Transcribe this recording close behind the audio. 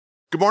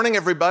Good morning,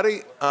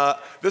 everybody.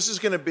 This is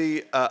going to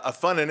be a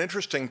fun and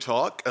interesting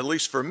talk, at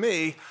least for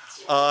me,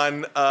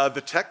 on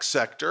the tech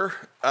sector.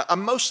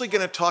 I'm mostly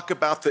going to talk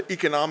about the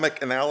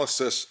economic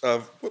analysis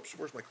of,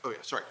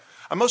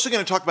 I'm mostly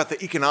going to talk about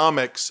the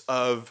economics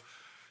of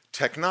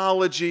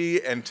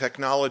technology and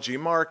technology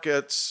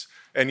markets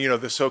and,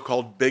 the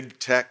so-called big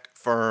tech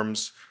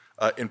firms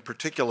in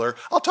particular.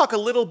 I'll talk a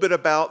little bit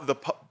about the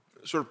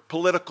sort of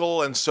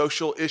political and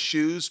social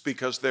issues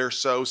because they're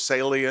so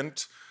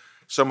salient,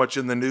 so much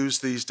in the news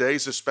these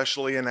days,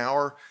 especially in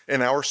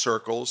our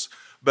circles.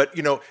 But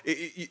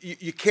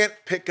you can't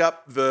pick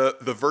up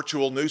the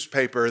virtual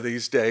newspaper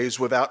these days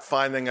without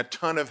finding a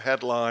ton of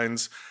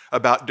headlines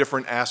about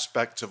different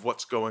aspects of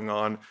what's going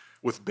on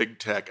with big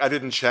tech. I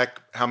didn't check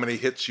how many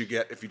hits you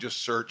get if you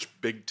just search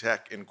big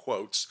tech in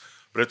quotes,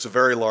 but it's a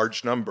very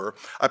large number.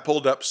 I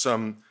pulled up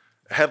some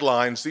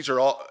headlines. These are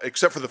all,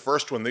 except for the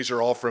first one, these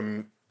are all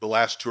from the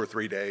last 2 or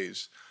 3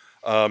 days.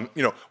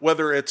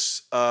 Whether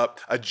it's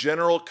a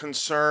general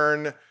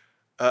concern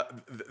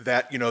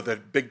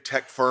that big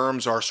tech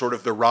firms are sort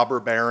of the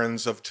robber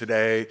barons of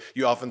today.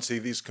 You often see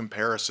these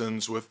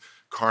comparisons with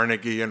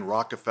Carnegie and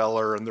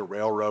Rockefeller and the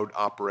railroad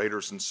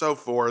operators and so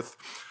forth.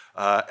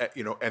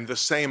 And the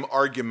same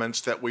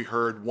arguments that we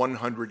heard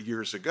 100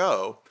 years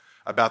ago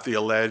about the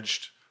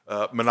alleged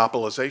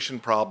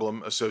monopolization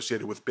problem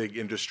associated with big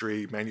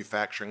industry,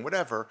 manufacturing,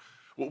 whatever.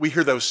 We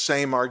hear those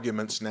same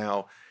arguments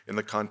now in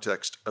the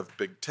context of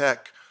big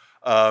tech,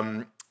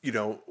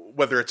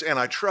 whether it's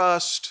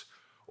antitrust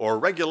or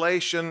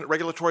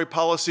regulatory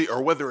policy,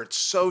 or whether it's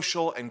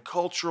social and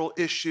cultural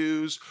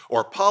issues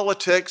or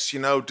politics,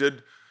 or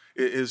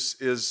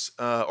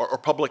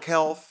public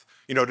health.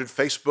 Did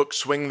Facebook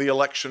swing the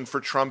election for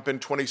Trump in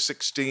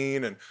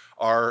 2016, and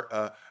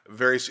are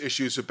various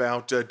issues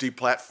about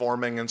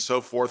deplatforming and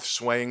so forth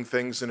swaying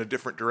things in a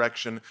different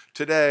direction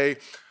today?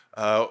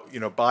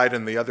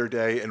 Biden the other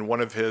day, in one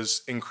of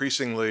his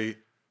increasingly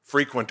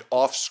frequent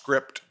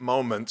off-script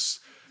moments,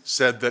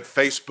 said that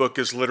Facebook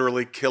is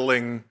literally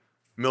killing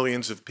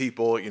millions of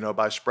people,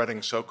 by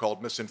spreading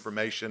so-called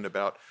misinformation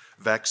about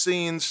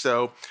vaccines.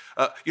 So,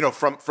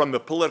 from the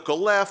political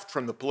left,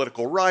 from the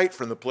political right,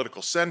 from the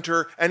political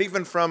center, and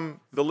even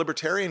from the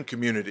libertarian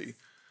community,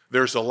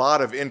 there's a lot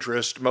of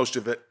interest, most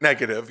of it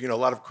negative, a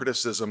lot of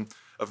criticism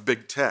of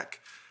big tech.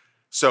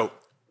 So,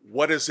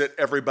 what is it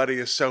everybody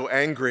is so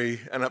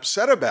angry and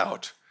upset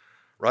about,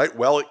 right?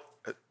 Well,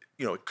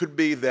 it could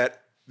be that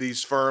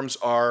these firms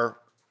are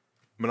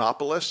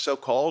monopolists,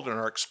 so-called, and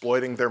are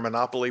exploiting their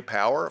monopoly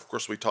power. Of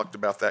course, we talked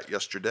about that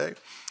yesterday.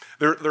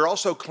 There are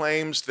also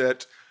claims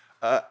that,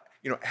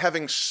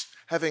 having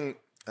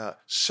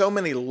so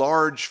many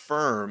large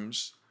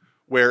firms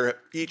where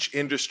each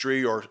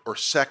industry or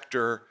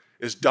sector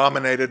is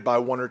dominated by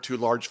one or two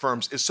large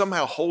firms is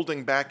somehow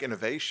holding back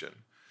innovation.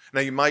 Now,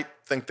 you might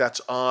think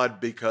that's odd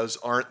because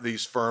aren't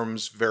these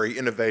firms very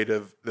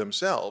innovative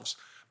themselves?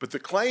 But the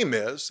claim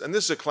is, and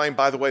this is a claim,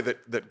 by the way,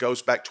 that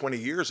goes back 20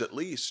 years at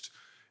least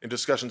in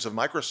discussions of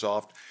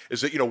Microsoft,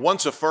 is that,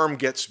 once a firm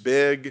gets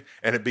big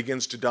and it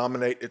begins to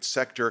dominate its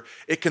sector,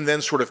 it can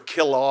then sort of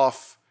kill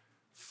off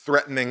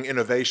threatening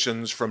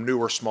innovations from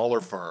newer, smaller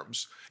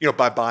firms,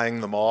 by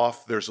buying them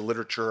off. There's a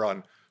literature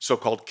on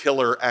so-called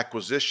killer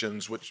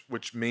acquisitions,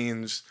 which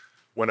means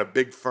when a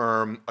big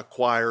firm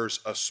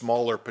acquires a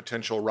smaller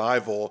potential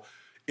rival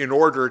in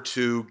order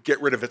to get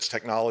rid of its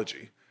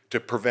technology, to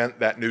prevent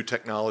that new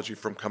technology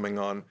from coming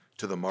on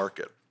to the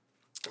market.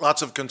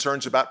 Lots of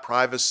concerns about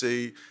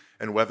privacy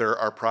and whether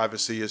our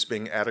privacy is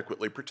being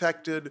adequately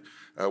protected,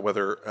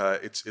 whether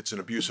it's an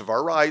abuse of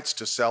our rights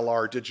to sell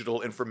our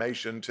digital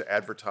information to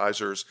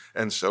advertisers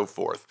and so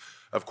forth.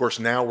 Of course,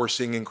 now we're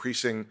seeing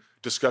increasing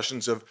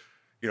discussions of,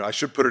 I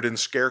should put it in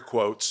scare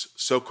quotes,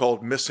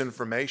 so-called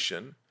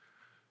misinformation,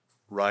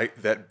 right?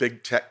 That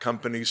big tech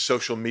companies,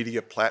 social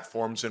media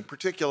platforms in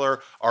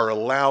particular, are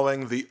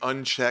allowing the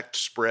unchecked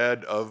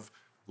spread of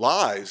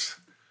lies.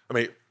 I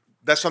mean,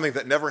 that's something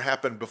that never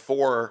happened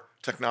before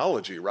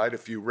technology, right?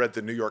 If you read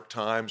the New York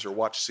Times or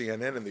watched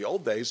CNN in the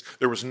old days,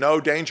 there was no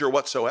danger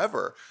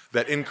whatsoever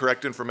that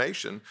incorrect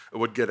information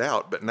would get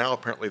out. But now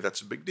apparently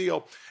that's a big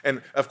deal.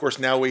 And of course,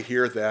 now we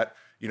hear that,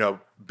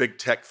 big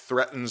tech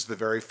threatens the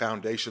very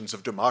foundations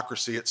of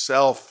democracy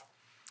itself.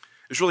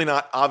 It's really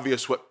not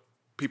obvious what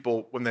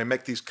people, when they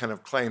make these kind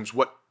of claims,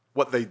 what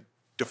they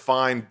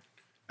define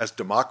as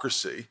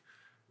democracy.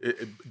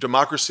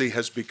 Democracy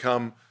has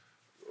become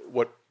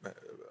what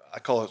I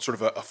call it sort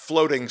of a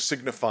floating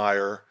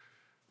signifier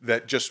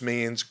that just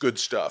means good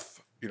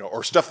stuff,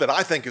 or stuff that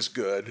I think is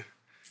good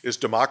is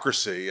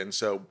democracy. And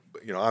so,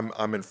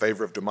 I'm in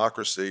favor of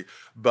democracy,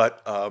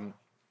 but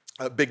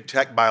big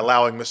tech, by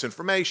allowing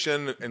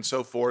misinformation and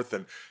so forth,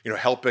 and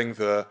helping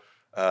the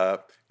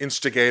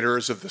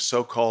instigators of the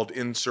so-called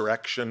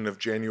insurrection of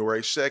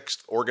January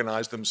 6th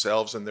organize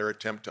themselves in their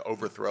attempt to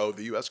overthrow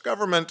the U.S.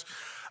 government,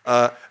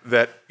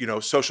 that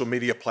social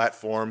media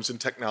platforms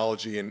and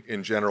technology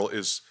in general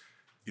is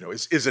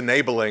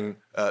enabling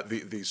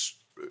these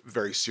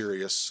very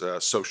serious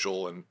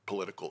social and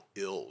political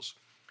ills.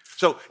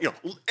 So,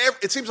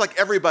 it seems like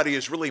everybody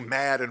is really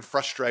mad and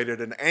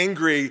frustrated and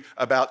angry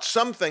about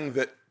something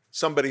that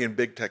somebody in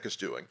big tech is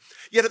doing.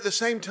 Yet at the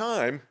same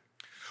time,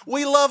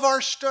 we love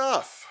our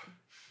stuff,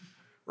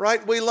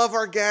 right? We love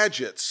our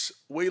gadgets.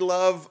 We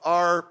love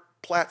our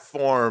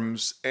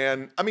platforms.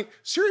 And I mean,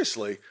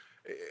 seriously,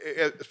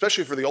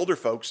 especially for the older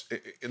folks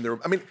in the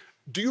room, I mean,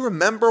 do you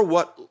remember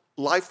what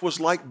life was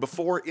like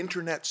before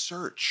internet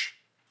search?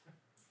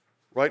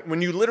 Right?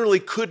 When you literally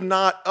could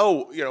not,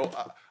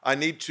 I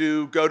need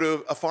to go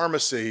to a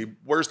pharmacy.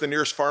 Where's the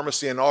nearest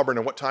pharmacy in Auburn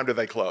and what time do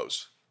they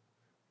close?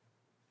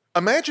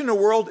 Imagine a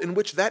world in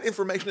which that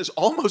information is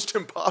almost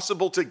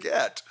impossible to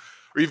get,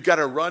 or you've got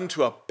to run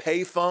to a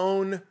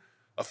payphone,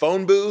 a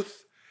phone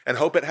booth, and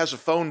hope it has a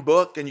phone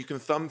book, and you can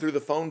thumb through the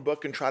phone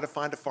book and try to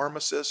find a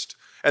pharmacist,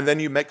 and then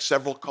you make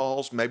several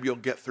calls. Maybe you'll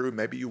get through,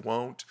 maybe you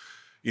won't.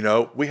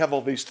 We have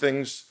all these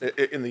things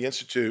in the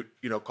Institute,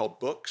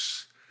 called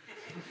books,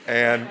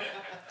 and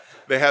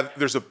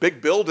there's a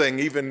big building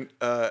even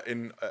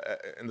in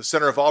the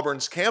center of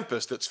Auburn's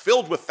campus that's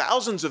filled with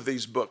thousands of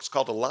these books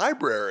called a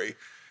library.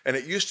 And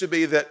it used to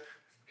be that,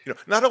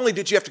 not only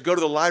did you have to go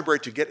to the library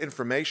to get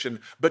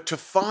information, but to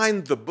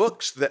find the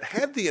books that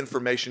had the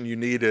information you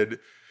needed,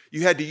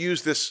 you had to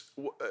use this,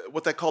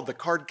 what they called the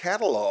card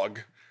catalog.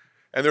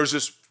 And there was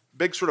this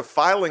big sort of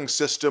filing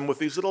system with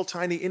these little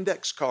tiny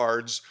index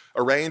cards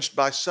arranged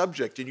by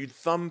subject, and you'd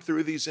thumb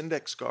through these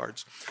index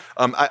cards.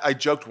 I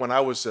joked when I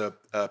was a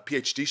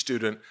PhD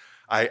student,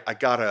 I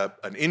got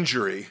an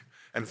injury,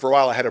 and for a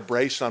while I had a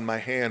brace on my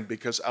hand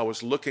because I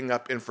was looking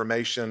up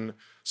information,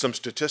 some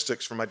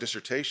statistics for my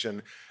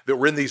dissertation that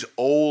were in these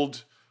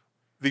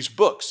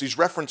books, these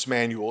reference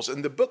manuals,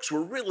 and the books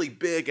were really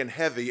big and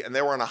heavy, and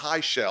they were on a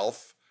high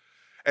shelf.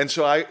 And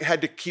so I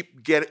had to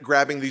keep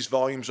grabbing these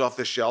volumes off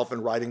the shelf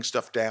and writing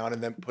stuff down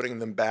and then putting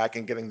them back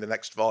and getting the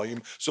next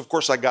volume. So of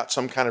course I got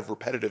some kind of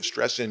repetitive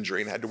stress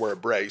injury and had to wear a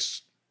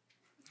brace.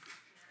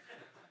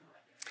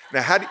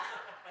 Now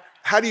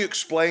how do you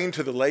explain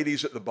to the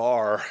ladies at the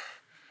bar,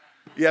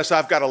 yes,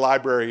 I've got a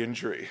library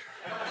injury,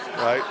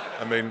 right?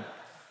 I mean,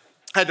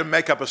 I had to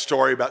make up a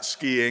story about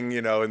skiing,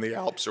 in the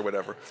Alps or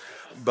whatever.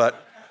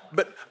 But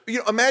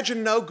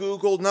imagine no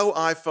Google, no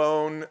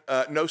iPhone,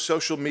 no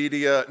social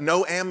media,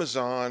 no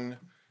Amazon,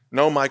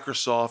 no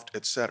Microsoft,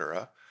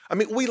 etc. I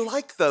mean, we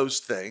like those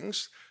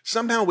things.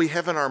 Somehow we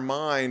have in our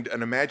mind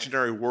an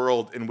imaginary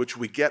world in which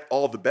we get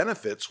all the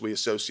benefits we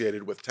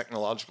associated with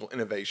technological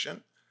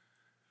innovation,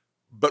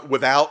 but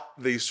without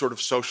these sort of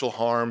social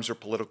harms or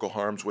political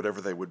harms,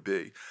 whatever they would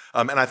be.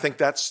 And I think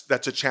that's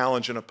a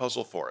challenge and a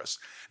puzzle for us.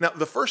 Now,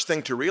 the first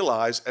thing to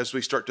realize as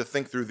we start to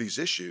think through these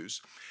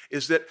issues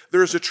is that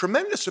there is a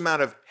tremendous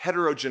amount of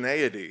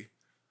heterogeneity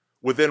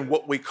within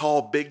what we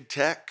call big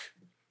tech,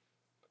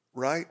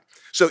 right?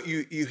 So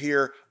you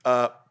hear,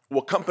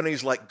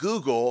 companies like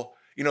Google,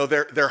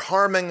 they're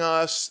harming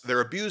us,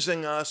 they're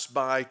abusing us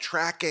by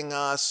tracking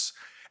us,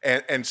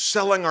 and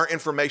selling our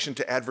information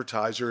to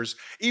advertisers,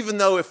 even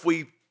though if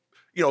we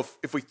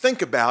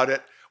think about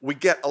it, we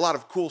get a lot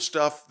of cool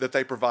stuff that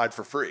they provide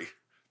for free.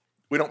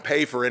 We don't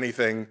pay for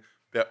anything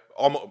that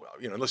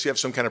unless you have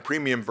some kind of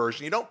premium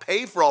version, you don't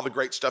pay for all the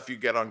great stuff you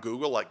get on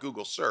Google, like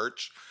Google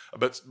search,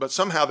 but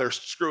somehow they're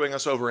screwing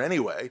us over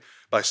anyway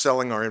by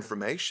selling our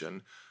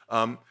information.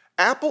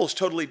 Apple's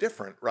totally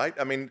different, right?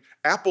 I mean,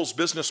 Apple's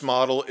business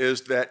model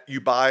is that you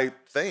buy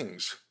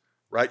things,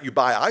 right? You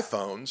buy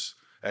iPhones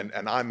and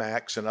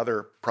iMacs and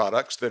other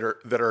products that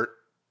are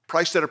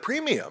priced at a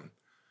premium,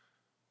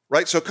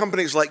 right? So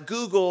companies like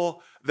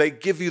Google, they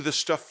give you the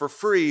stuff for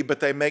free, but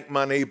they make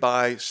money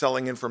by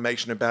selling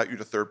information about you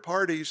to third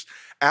parties.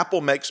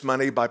 Apple makes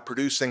money by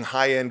producing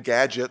high-end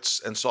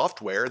gadgets and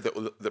software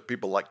that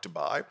people like to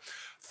buy.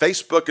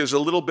 Facebook is a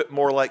little bit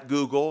more like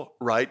Google,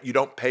 right? You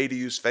don't pay to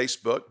use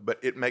Facebook, but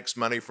it makes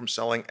money from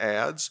selling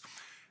ads.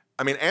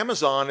 I mean,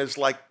 Amazon is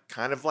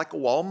kind of like a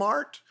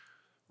Walmart,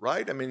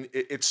 right? I mean,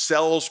 it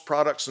sells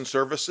products and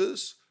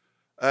services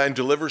and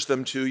delivers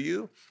them to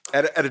you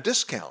at a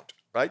discount,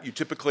 right? You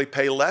typically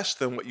pay less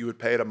than what you would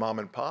pay at a mom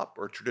and pop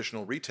or a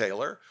traditional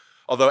retailer.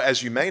 Although,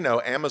 as you may know,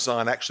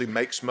 Amazon actually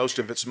makes most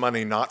of its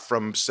money not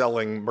from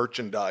selling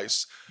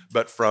merchandise,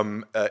 but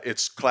from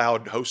its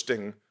cloud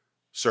hosting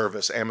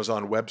service.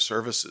 Amazon Web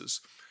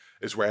Services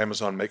is where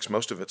Amazon makes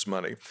most of its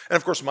money. And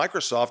of course,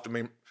 Microsoft, I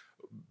mean,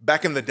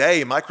 back in the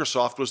day,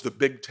 Microsoft was the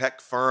big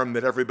tech firm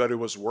that everybody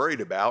was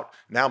worried about.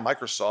 Now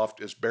Microsoft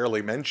is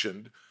barely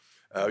mentioned,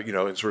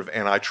 in sort of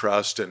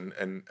antitrust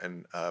and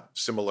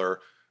similar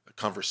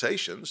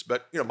conversations.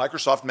 But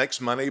Microsoft makes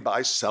money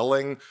by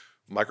selling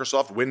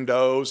Microsoft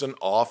Windows and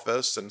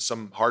Office and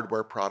some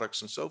hardware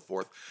products and so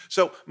forth.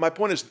 So my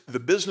point is the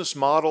business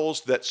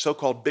models that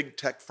so-called big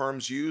tech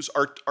firms use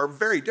are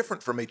very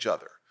different from each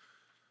other.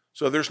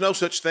 So there's no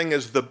such thing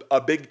as a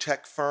big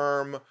tech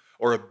firm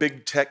or a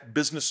big tech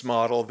business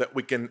model that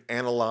we can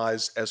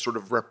analyze as sort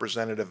of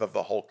representative of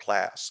the whole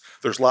class.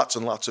 There's lots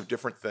and lots of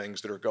different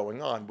things that are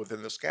going on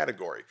within this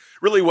category.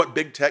 Really what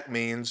big tech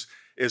means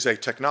is a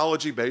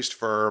technology-based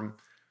firm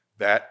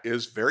that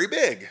is very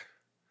big,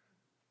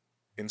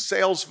 in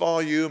sales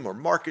volume or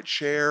market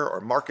share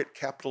or market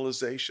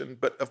capitalization.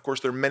 But of course,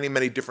 there are many,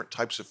 many different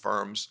types of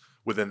firms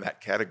within that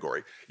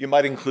category. You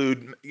might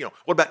include,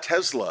 what about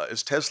Tesla?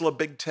 Is Tesla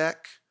big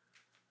tech?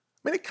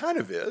 I mean, it kind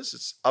of is.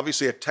 It's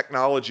obviously a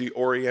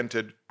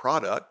technology-oriented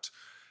product,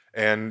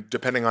 and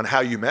depending on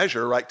how you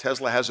measure, right,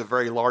 Tesla has a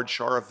very large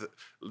share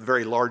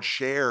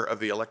of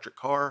the electric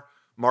car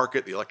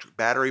market, the electric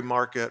battery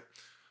market.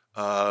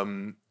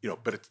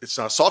 But it's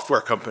not a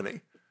software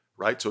company,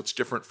 right? So it's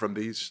different from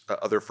these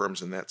other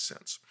firms in that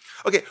sense.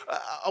 Okay,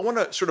 I want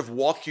to sort of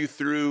walk you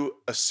through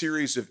a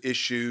series of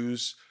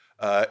issues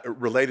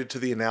related to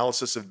the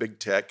analysis of big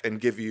tech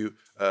and give you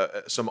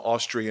some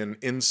Austrian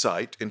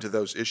insight into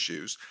those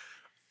issues.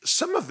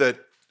 Some of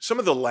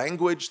the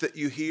language that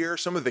you hear,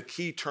 some of the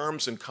key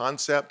terms and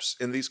concepts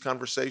in these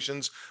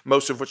conversations,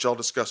 most of which I'll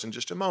discuss in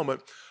just a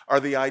moment, are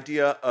the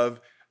idea of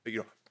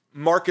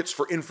markets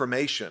for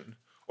information,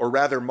 or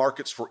rather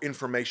markets for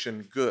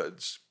information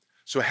goods.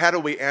 So how do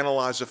we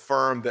analyze a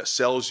firm that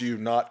sells you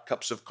not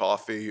cups of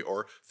coffee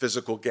or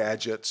physical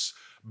gadgets,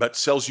 but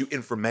sells you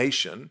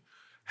information?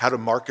 How do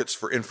markets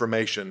for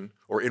information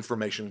or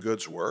information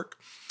goods work?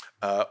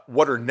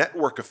 What are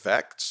network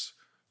effects,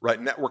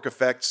 right? Network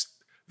effects,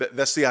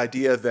 that's the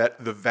idea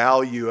that the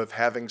value of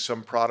having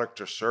some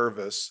product or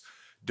service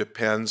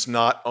depends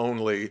not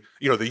only,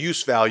 the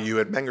use value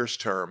in Menger's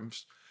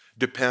terms,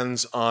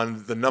 depends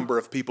on the number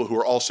of people who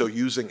are also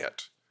using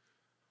it.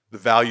 The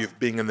value of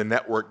being in the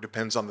network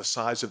depends on the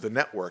size of the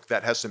network.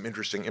 That has some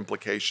interesting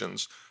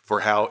implications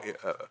for how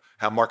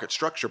market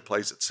structure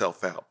plays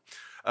itself out.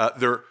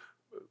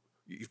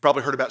 You've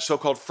probably heard about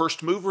so-called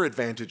first mover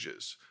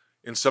advantages.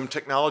 In some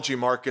technology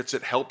markets,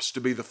 it helps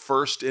to be the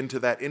first into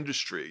that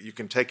industry. You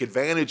can take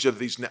advantage of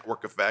these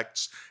network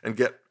effects and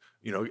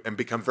and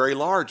become very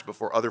large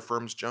before other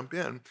firms jump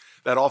in.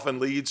 That often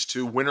leads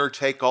to winner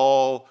take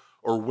all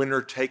or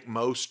winner take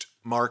most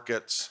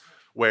markets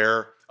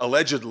where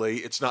allegedly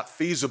it's not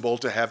feasible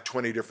to have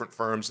 20 different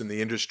firms in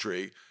the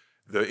industry.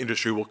 The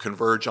industry will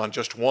converge on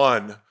just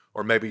one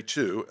or maybe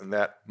two, and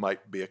that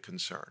might be a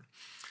concern.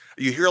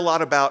 You hear a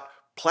lot about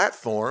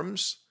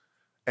platforms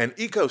and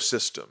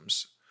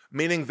ecosystems,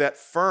 meaning that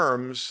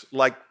firms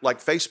like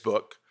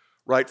Facebook,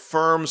 right?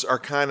 Firms are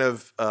kind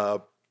of,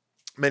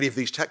 many of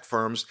these tech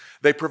firms,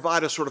 they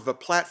provide a sort of a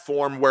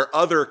platform where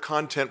other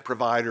content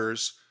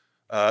providers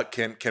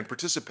can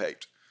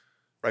participate,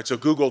 right? So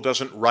Google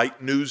doesn't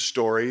write news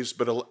stories,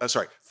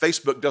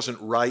 Facebook doesn't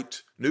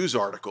write news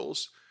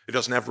articles. It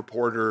doesn't have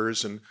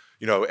reporters and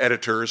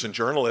editors and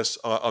journalists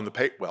on the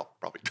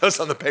probably does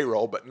on the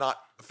payroll, but not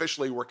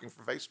officially working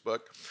for Facebook.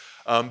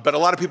 But a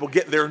lot of people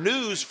get their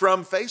news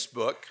from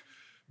Facebook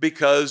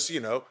because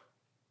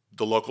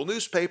the local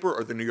newspaper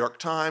or the New York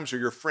Times or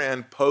your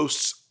friend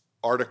posts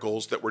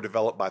articles that were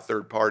developed by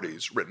third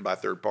parties, written by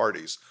third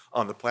parties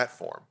on the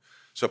platform.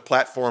 So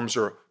platforms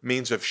are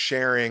means of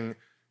sharing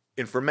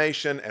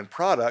information and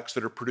products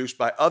that are produced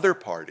by other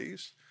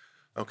parties.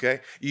 Okay,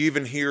 you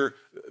even hear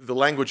the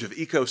language of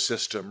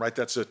ecosystem, right?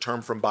 That's a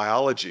term from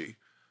biology,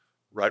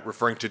 right?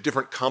 Referring to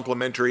different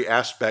complementary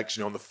aspects,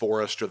 in the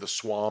forest or the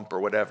swamp or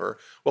whatever.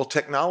 Well,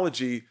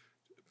 technology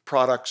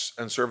products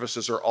and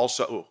services are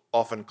also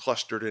often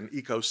clustered in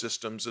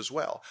ecosystems as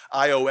well.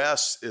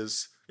 iOS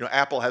is,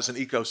 Apple has an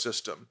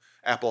ecosystem.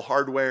 Apple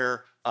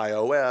hardware,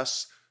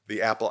 iOS,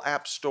 the Apple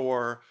App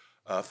Store,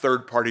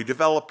 third-party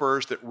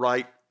developers that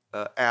write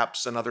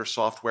apps and other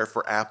software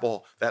for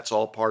Apple, that's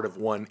all part of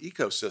one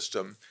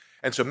ecosystem.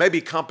 And so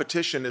maybe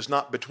competition is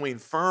not between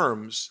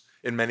firms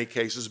in many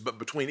cases, but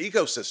between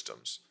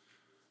ecosystems,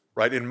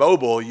 right? In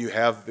mobile, you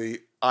have the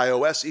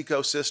iOS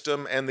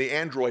ecosystem and the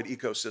Android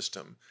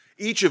ecosystem,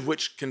 each of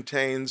which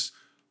contains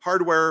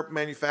hardware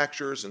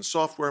manufacturers and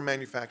software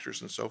manufacturers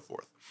and so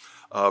forth.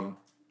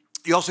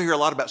 You also hear a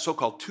lot about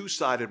so-called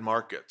two-sided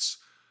markets,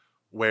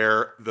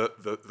 where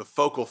the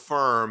focal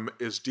firm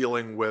is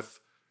dealing with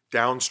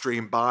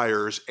downstream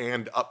buyers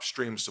and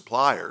upstream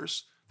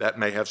suppliers. That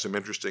may have some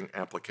interesting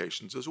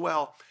applications as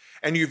well.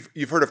 And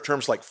you've heard of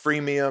terms like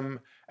freemium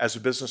as a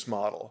business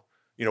model,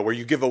 where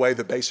you give away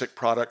the basic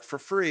product for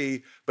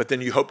free, but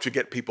then you hope to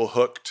get people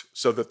hooked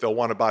so that they'll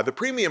want to buy the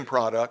premium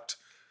product,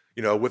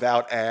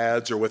 without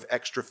ads or with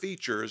extra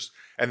features.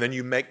 And then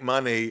you make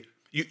money.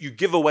 You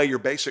give away your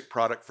basic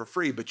product for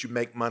free, but you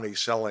make money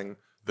selling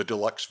the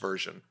deluxe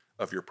version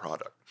of your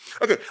product.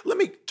 Okay, let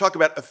me talk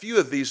about a few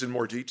of these in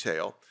more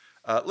detail.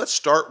 Let's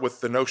start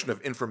with the notion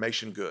of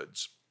information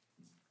goods.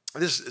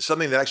 This is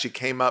something that actually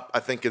came up, I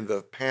think, in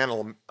the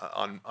panel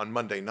on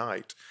Monday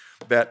night,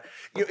 that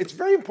it's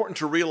very important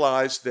to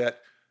realize that,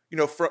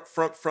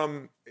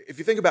 from if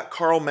you think about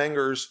Carl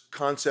Menger's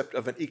concept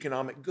of an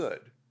economic good,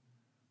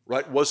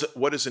 right?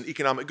 What is an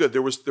economic good?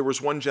 There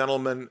was one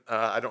gentleman,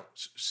 I don't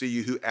see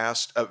you, who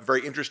asked a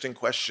very interesting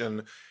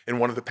question in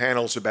one of the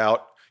panels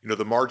about,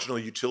 the marginal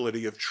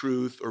utility of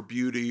truth or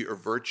beauty or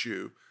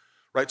virtue.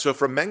 Right? So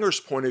from Menger's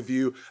point of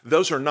view,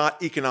 those are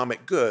not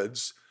economic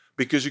goods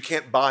because you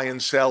can't buy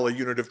and sell a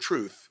unit of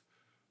truth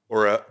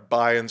or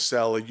buy and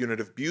sell a unit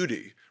of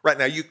beauty. Right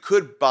now, you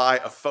could buy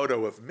a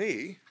photo of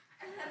me,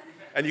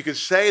 And you could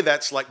say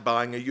that's like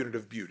buying a unit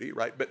of beauty,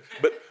 right? But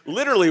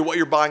literally what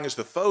you're buying is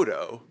the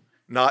photo,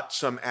 not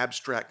some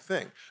abstract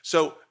thing.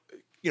 So,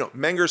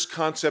 Menger's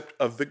concept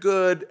of the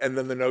good, and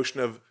then the notion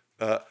of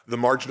the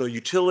marginal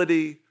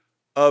utility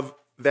of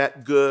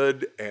that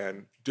good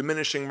and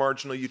diminishing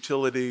marginal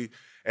utility,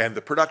 and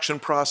the production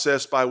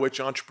process by which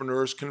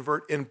entrepreneurs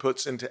convert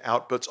inputs into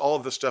outputs, all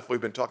of the stuff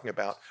we've been talking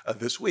about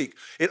this week.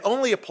 It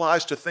only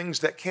applies to things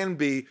that can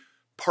be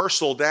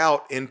parceled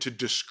out into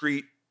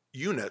discrete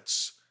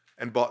units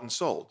and bought and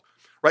sold,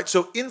 right?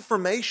 So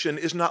information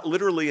is not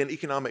literally an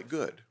economic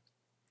good.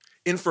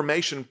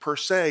 Information per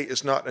se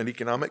is not an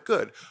economic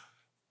good.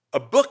 A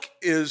book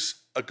is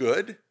a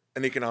good,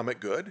 an economic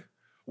good.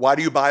 Why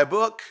do you buy a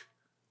book?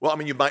 Well,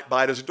 you might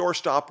buy it as a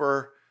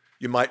doorstopper.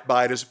 You might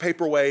buy it as a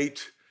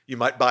paperweight. You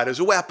might buy it as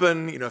a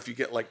weapon. If you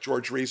get like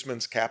George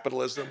Reisman's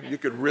Capitalism, you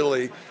could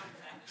really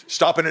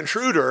stop an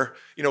intruder,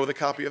 with a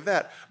copy of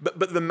that.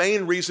 But the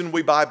main reason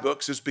we buy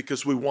books is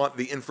because we want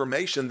the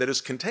information that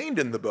is contained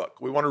in the book.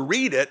 We want to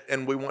read it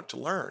and we want to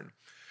learn.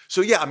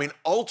 So yeah,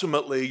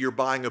 ultimately you're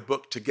buying a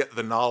book to get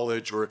the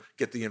knowledge or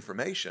get the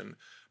information,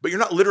 but you're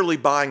not literally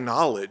buying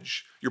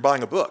knowledge, you're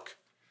buying a book,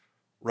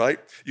 right?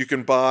 You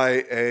can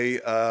buy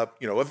a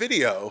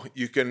video,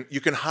 you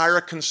can hire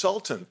a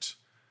consultant,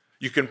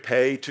 you can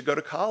pay to go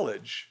to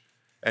college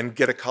and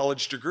get a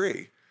college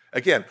degree.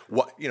 Again,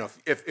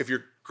 if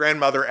your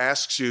grandmother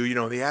asks you,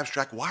 in the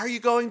abstract, why are you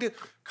going to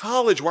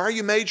college? Why are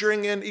you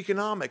majoring in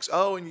economics?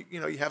 Oh, and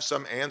you have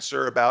some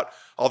answer about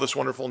all this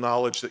wonderful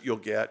knowledge that you'll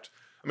get.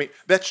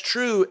 That's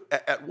true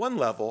at one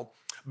level,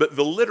 but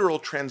the literal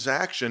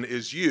transaction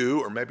is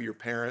you, or maybe your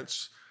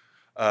parents,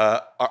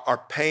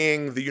 are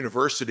paying the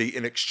university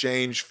in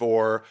exchange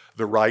for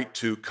the right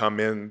to come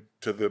in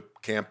to the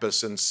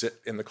campus and sit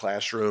in the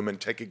classroom and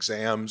take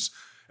exams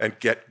and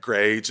get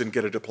grades and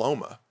get a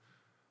diploma,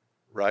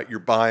 right? You're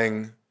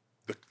buying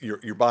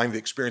the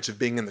experience of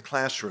being in the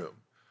classroom.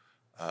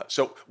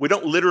 So we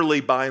don't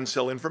literally buy and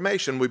sell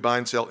information, we buy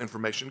and sell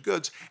information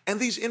goods. And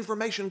these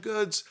information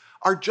goods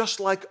are just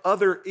like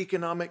other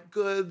economic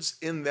goods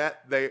in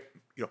that they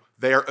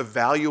are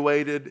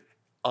evaluated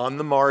on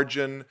the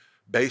margin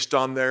based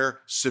on their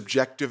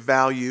subjective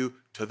value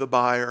to the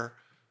buyer,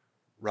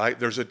 right?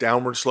 There's a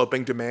downward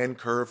sloping demand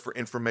curve for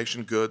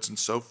information goods and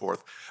so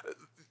forth.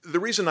 The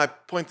reason I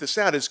point this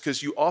out is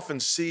because you often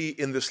see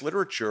in this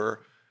literature,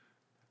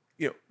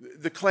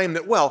 the claim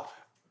that, well,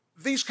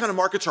 these kind of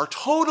markets are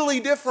totally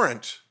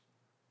different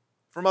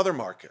from other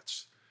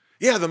markets.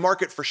 Yeah, the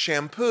market for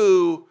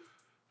shampoo,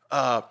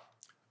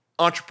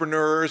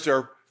 entrepreneurs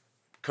are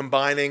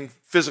combining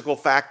physical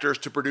factors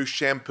to produce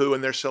shampoo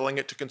and they're selling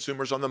it to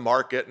consumers on the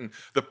market, and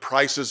the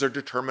prices are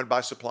determined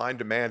by supply and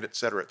demand, et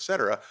cetera, et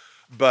cetera.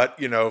 But,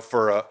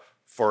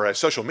 for a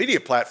social media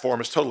platform,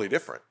 it's totally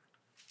different.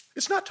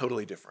 It's not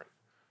totally different,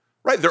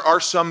 right? There are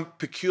some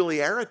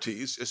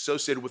peculiarities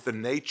associated with the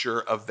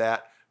nature of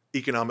that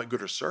economic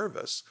good or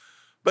service,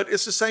 but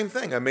it's the same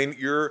thing.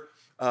 You're,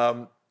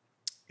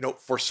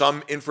 for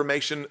some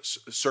information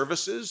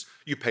services,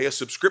 you pay a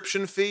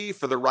subscription fee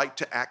for the right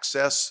to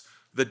access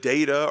the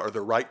data or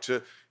the right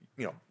to,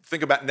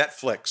 think about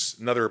Netflix,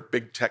 another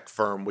big tech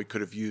firm we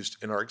could have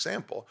used in our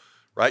example,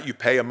 right? You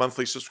pay a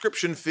monthly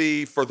subscription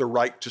fee for the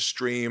right to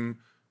stream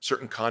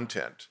certain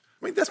content.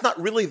 That's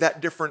not really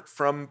that different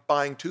from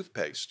buying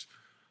toothpaste,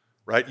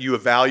 right? You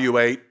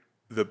evaluate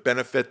the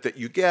benefit that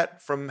you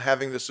get from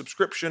having the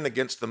subscription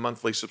against the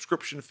monthly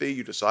subscription fee.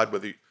 You decide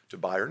whether to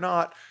buy or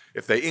not.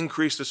 If they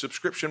increase the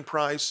subscription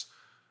price,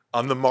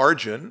 on the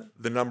margin,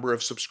 the number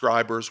of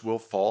subscribers will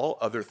fall,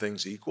 other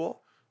things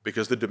equal,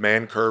 because the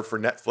demand curve for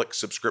Netflix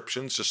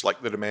subscriptions, just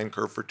like the demand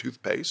curve for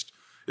toothpaste,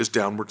 is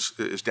downward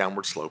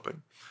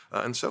sloping,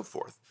 and so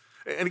forth.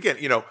 And again,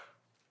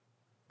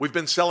 we've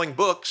been selling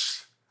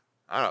books,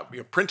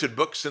 printed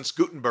books since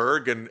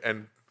Gutenberg,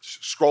 and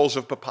scrolls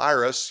of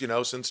papyrus,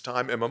 since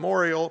time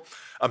immemorial.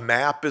 A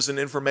map is an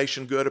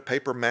information good, a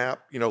paper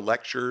map,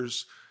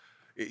 lectures.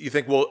 You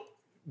think, well,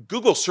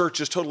 Google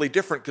search is totally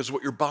different because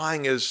what you're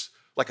buying is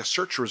like a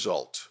search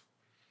result.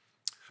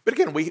 But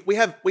again, we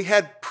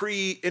had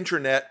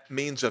pre-internet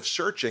means of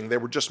searching. They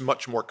were just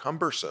much more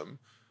cumbersome,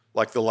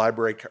 like the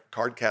library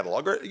card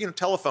catalog or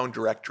telephone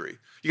directory.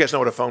 You guys know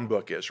what a phone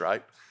book is,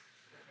 right?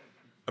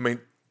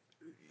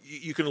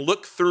 You can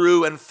look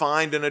through and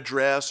find an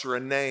address or a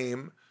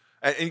name,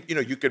 and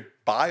you could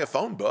buy a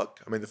phone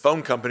book. The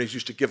phone companies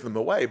used to give them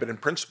away, but in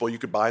principle, you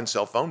could buy and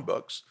sell phone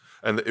books,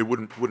 and it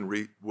wouldn't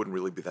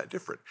really be that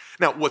different.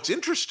 Now, what's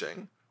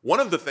interesting, one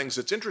of the things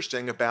that's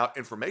interesting about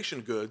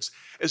information goods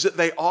is that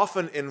they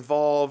often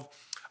involve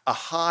a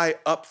high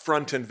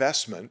upfront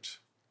investment.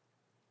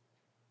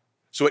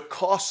 So it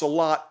costs a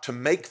lot to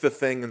make the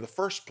thing in the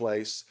first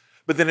place,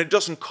 but then it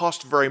doesn't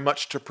cost very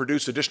much to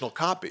produce additional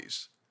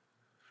copies.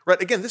 Right?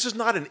 Again, this is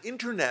not an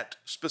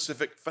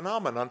internet-specific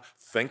phenomenon.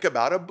 Think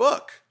about a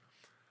book.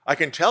 I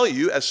can tell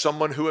you, as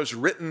someone who has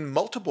written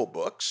multiple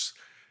books,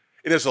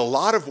 it is a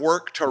lot of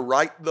work to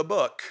write the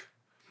book.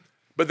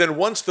 But then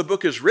once the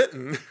book is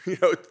written,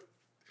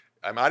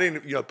 I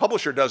didn't, the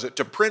publisher does it.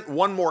 To print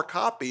one more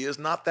copy is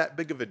not that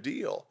big of a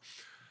deal.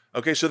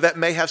 Okay, so that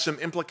may have some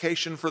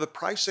implication for the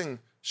pricing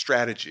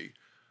strategy,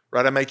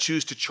 right? I may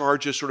choose to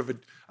charge a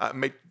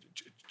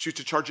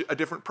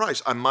different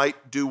price. I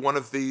might do one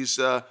of these,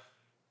 sort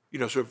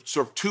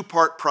of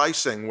two-part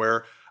pricing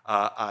where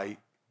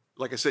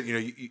like I said,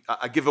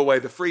 I give away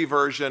the free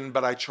version,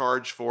 but I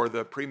charge for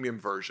the premium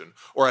version.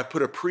 Or I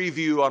put a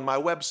preview on my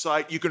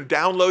website. You can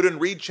download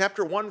and read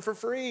chapter 1 for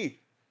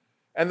free.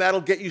 And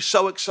that'll get you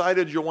so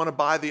excited you'll want to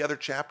buy the other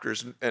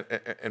chapters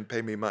and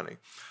pay me money.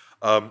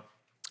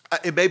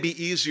 It may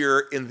be easier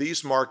in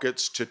these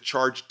markets to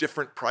charge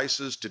different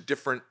prices to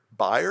different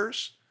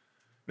buyers,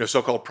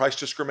 so-called price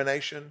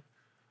discrimination,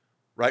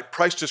 right?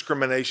 Price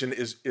discrimination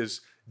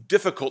is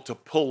difficult to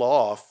pull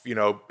off,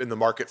 in the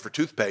market for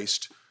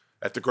toothpaste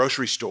at the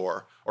grocery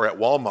store or at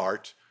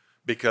Walmart,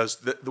 because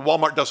the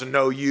Walmart doesn't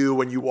know you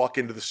when you walk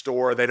into the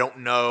store. They don't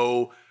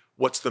know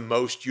what's the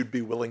most you'd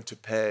be willing to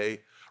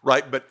pay,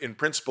 right? But in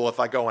principle, if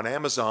I go on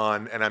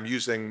Amazon and I'm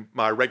using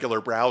my regular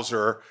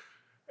browser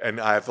and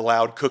I've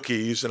allowed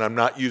cookies and I'm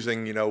not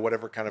using,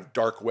 whatever kind of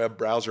dark web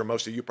browser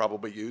most of you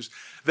probably use,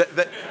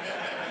 that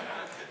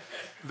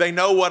they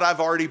know what I've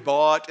already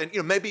bought. And,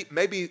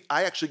 maybe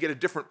I actually get a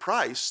different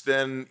price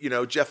than,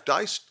 Jeff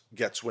Dice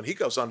gets when he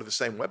goes onto the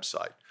same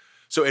website.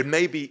 So it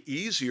may be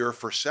easier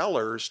for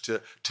sellers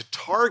to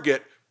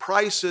target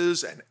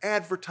prices and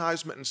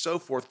advertisement and so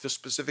forth to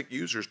specific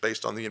users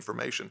based on the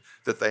information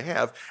that they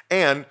have.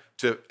 And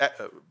to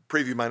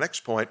preview my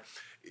next point,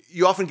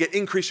 you often get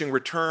increasing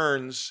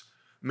returns,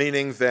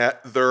 meaning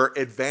that there are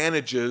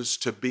advantages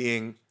to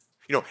being,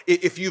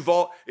 if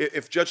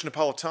Judge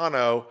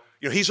Napolitano,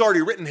 he's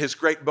already written his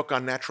great book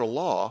on natural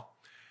law.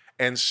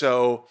 And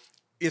so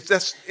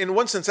that's in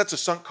one sense, that's a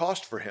sunk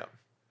cost for him,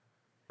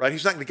 right?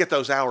 He's not going to get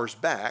those hours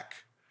back.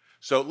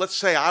 So let's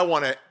say I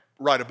want to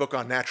write a book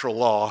on natural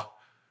law,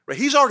 right?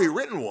 He's already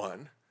written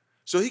one,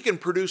 so he can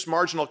produce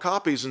marginal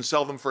copies and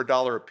sell them for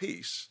 $1 a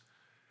piece.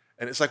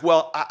 And it's like,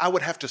 well, I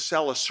would have to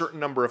sell a certain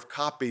number of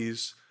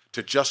copies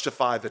to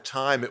justify the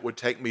time it would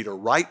take me to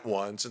write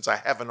one, since I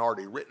haven't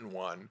already written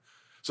one.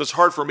 So it's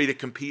hard for me to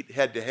compete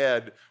head to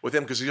head with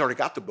him because he's already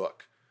got the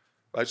book,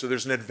 right? So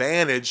there's an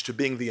advantage to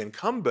being the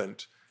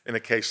incumbent in a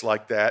case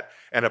like that,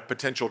 and a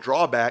potential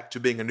drawback to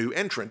being a new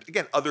entrant.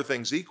 Again, other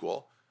things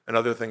equal, and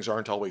other things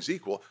aren't always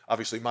equal.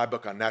 Obviously, my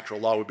book on natural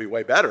law would be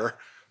way better,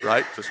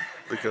 right? Just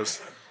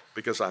because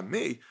I'm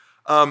me.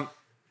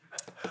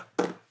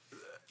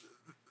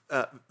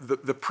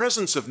 The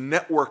presence of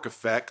network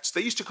effects,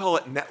 they used to call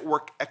it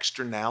network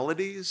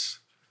externalities,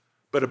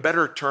 but a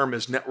better term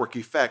is network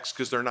effects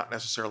because they're not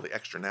necessarily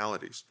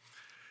externalities.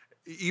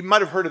 You might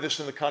have heard of this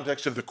in the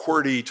context of the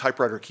QWERTY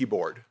typewriter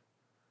keyboard.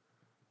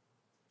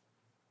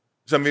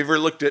 So have you ever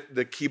looked at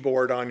the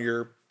keyboard on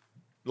your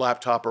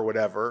laptop or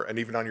whatever, and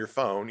even on your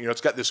phone? It's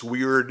got this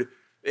weird,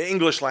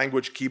 English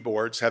language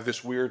keyboards have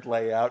this weird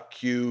layout,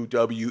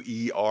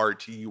 QWERTY.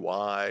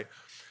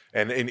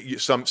 And in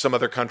some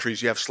other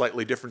countries, you have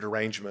slightly different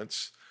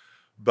arrangements.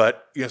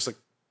 But it's like,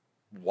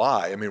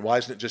 why? Why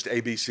isn't it just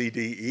A, B, C,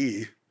 D,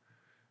 E?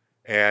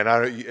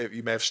 And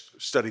you may have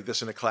studied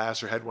this in a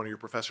class or had one of your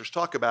professors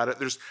talk about it.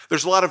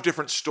 There's a lot of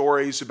different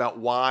stories about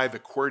why the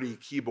QWERTY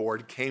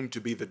keyboard came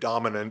to be the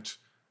dominant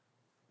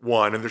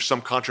one, and there's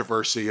some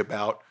controversy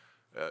about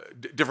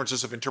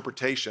differences of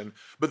interpretation.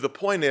 But the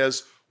point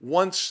is,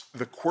 once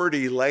the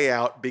QWERTY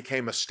layout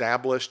became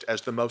established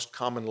as the most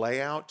common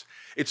layout,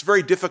 it's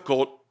very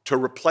difficult to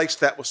replace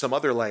that with some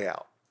other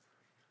layout,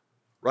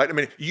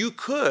 right? You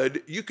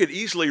could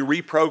easily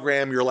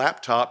reprogram your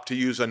laptop to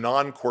use a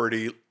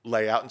non-QWERTY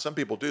layout, and some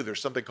people do.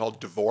 There's something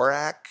called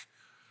Dvorak,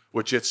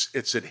 which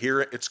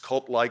its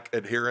cult-like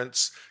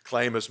adherents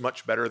claim is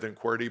much better than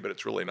QWERTY, but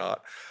it's really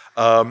not.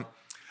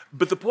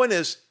 But the point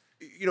is,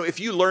 if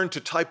you learn to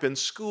type in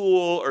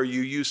school or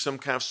you use some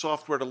kind of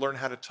software to learn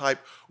how to type,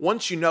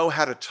 once you know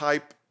how to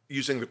type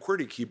using the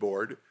QWERTY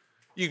keyboard,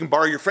 you can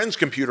borrow your friend's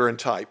computer and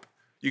type.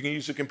 You can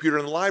use a computer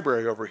in the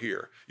library over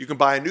here. You can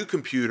buy a new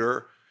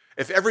computer.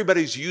 If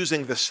everybody's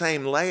using the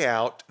same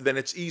layout, then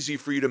it's easy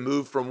for you to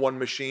move from one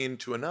machine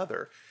to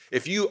another.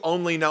 If you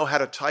only know how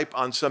to type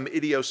on some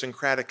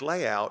idiosyncratic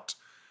layout,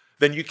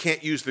 then you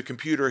can't use the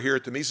computer here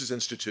at the Mises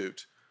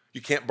Institute.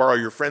 You can't borrow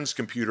your friend's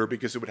computer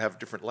because it would have a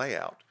different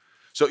layout.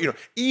 So,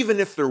 even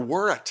if there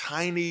were a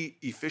tiny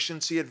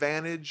efficiency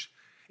advantage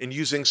in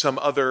using some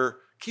other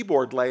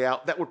keyboard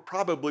layout, that would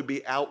probably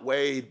be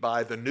outweighed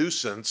by the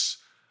nuisance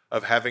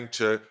of having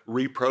to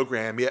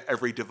reprogram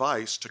every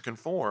device to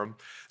conform.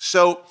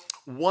 So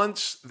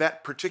once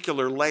that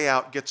particular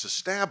layout gets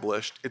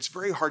established, it's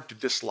very hard to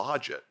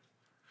dislodge it.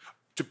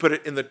 To put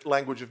it in the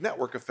language of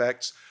network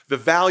effects, the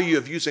value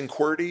of using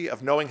QWERTY,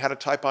 of knowing how to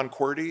type on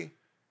QWERTY,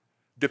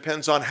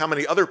 depends on how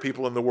many other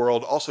people in the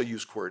world also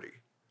use QWERTY.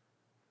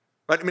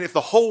 Right? If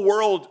the whole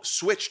world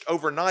switched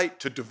overnight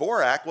to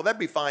Dvorak, well, that'd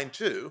be fine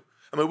too.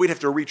 We'd have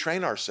to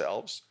retrain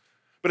ourselves.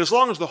 But as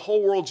long as the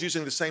whole world's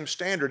using the same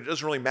standard, it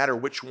doesn't really matter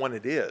which one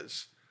it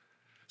is.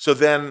 So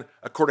then,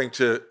 according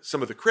to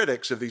some of the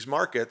critics of these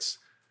markets,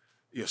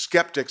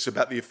 skeptics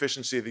about the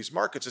efficiency of these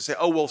markets and say,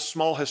 oh, well,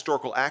 small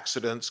historical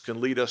accidents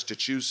can lead us to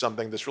choose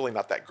something that's really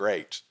not that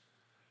great.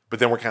 But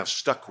then we're kind of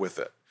stuck with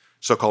it,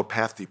 so-called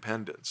path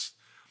dependence,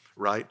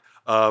 right?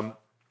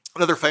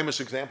 Another famous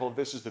example of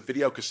this is the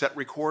video cassette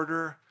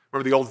recorder.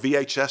 Remember the old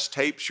VHS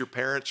tapes your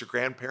parents or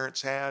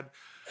grandparents had?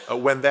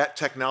 When that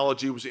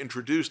technology was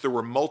introduced, there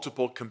were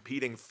multiple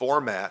competing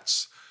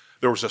formats.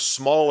 There was a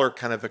smaller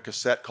kind of a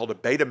cassette called a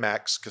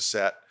Betamax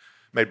cassette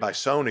made by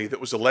Sony that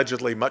was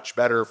allegedly much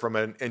better from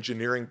an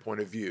engineering point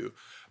of view,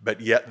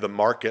 but yet the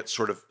market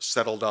sort of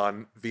settled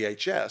on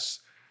VHS.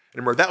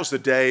 And remember, that was the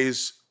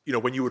days,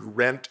 when you would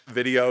rent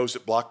videos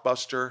at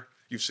Blockbuster.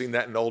 You've seen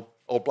that in old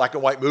black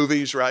and white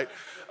movies, right?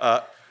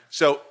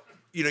 So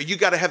you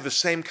got to have the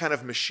same kind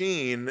of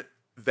machine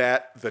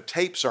that the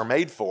tapes are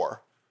made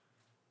for,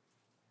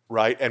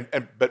 right?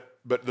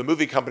 But the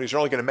movie companies are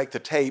only going to make the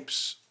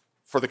tapes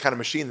for the kind of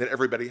machine that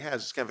everybody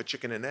has. It's kind of a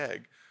chicken and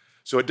egg.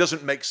 So it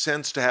doesn't make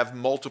sense to have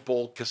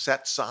multiple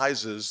cassette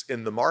sizes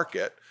in the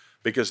market,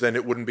 because then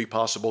it wouldn't be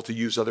possible to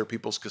use other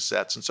people's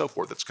cassettes and so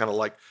forth. It's kind of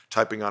like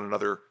typing on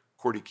another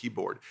QWERTY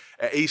keyboard.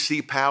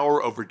 AC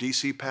power over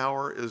DC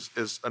power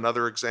is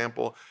another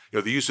example.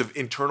 The use of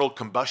internal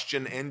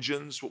combustion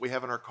engines, what we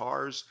have in our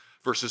cars,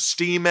 versus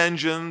steam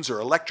engines or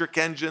electric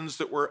engines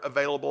that were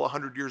available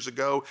 100 years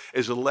ago,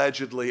 is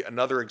allegedly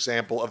another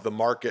example of the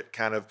market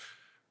kind of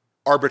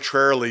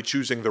arbitrarily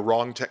choosing the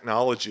wrong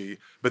technology,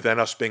 but then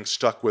us being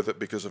stuck with it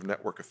because of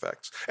network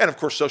effects. And of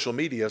course, social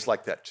media is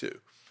like that too,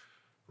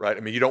 right? I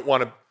mean, you don't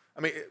want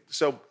to,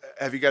 so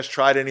have you guys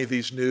tried any of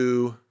these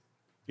new,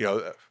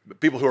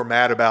 people who are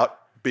mad about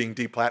being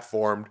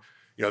deplatformed,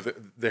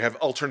 they have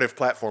alternative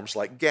platforms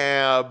like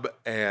Gab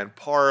and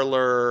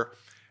Parler,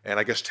 and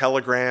I guess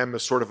Telegram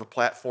is sort of a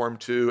platform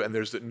too, and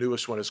there's the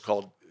newest one is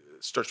called,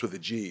 starts with a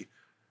G.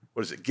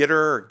 What is it, Gitter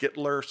or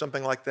Gitler or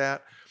something like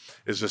that?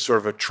 Is a sort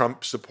of a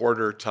Trump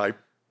supporter type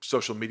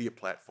social media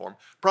platform.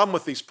 Problem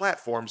with these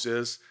platforms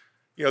is,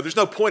 there's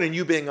no point in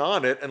you being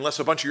on it unless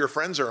a bunch of your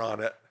friends are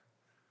on it,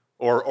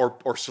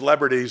 or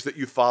celebrities that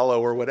you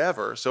follow or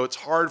whatever. So it's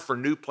hard for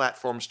new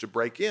platforms to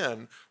break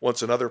in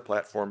once another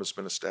platform has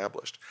been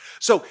established.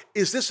 So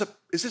is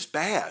this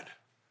bad?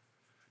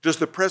 Does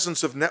the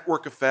presence of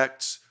network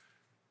effects,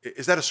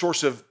 is that a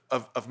source of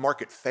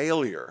market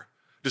failure?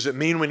 Does it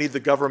mean we need the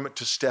government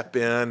to step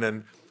in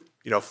and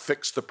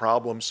fix the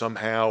problem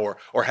somehow,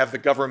 or have the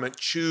government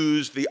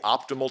choose the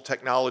optimal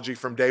technology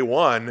from day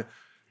one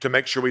to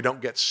make sure we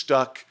don't get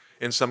stuck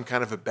in some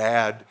kind of a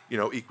bad,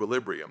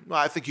 equilibrium? Well,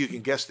 I think you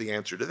can guess the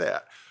answer to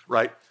that,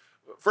 right?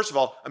 First of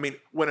all,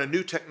 when a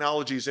new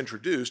technology is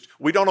introduced,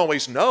 we don't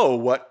always know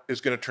what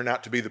is going to turn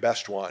out to be the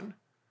best one.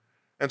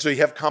 And so you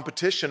have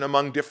competition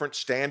among different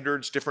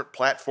standards, different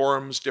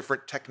platforms,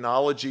 different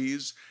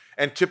technologies,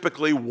 and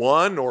typically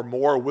one or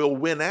more will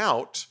win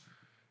out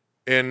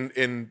in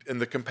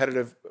the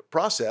competitive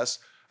process.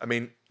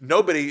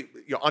 Nobody,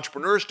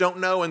 entrepreneurs don't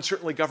know, and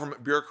certainly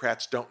government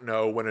bureaucrats don't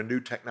know when a new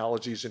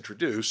technology is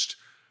introduced,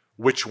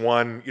 which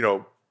one,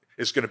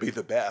 is going to be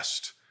the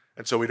best.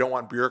 And so we don't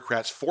want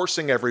bureaucrats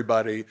forcing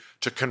everybody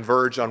to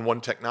converge on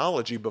one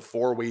technology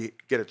before we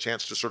get a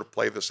chance to sort of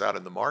play this out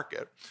in the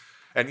market.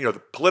 And,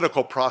 the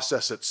political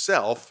process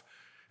itself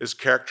is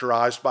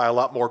characterized by a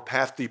lot more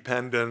path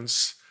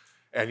dependence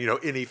and,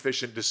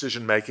 inefficient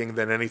decision-making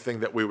than anything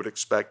that we would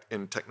expect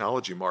in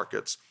technology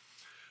markets.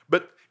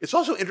 But it's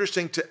also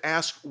interesting to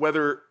ask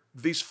whether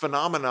these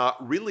phenomena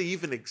really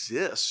even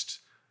exist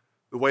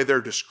the way they're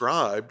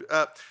described.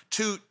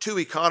 Two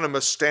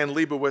economists, Stan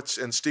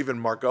Leibowitz and Stephen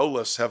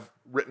Margolis, have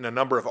written a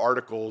number of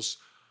articles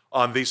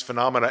on these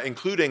phenomena,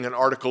 including an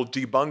article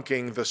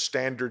debunking the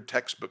standard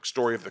textbook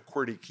story of the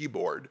QWERTY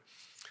keyboard.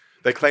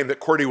 They claim that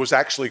QWERTY was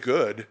actually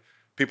good.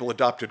 People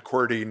adopted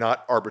QWERTY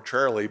not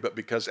arbitrarily, but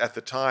because at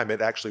the time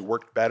it actually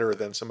worked better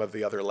than some of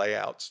the other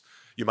layouts.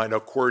 You might know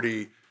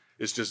QWERTY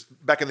is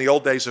just, back in the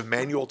old days of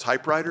manual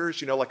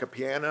typewriters, like a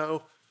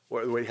piano,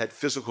 where we had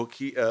physical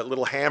key,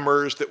 little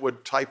hammers that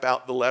would type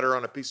out the letter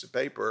on a piece of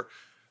paper.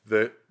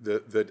 The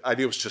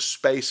idea was to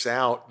space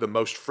out the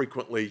most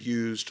frequently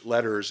used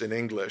letters in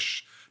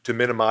English to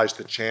minimize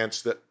the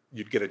chance that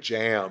you'd get a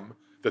jam,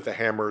 that the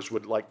hammers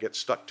would get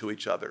stuck to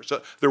each other.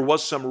 So there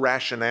was some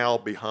rationale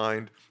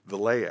behind the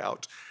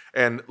layout.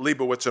 And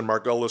Leibowitz and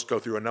Margolis go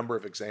through a number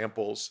of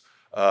examples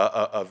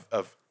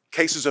of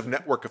cases of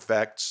network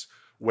effects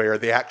where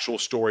the actual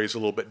story is a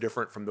little bit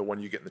different from the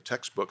one you get in the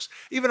textbooks.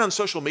 Even on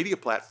social media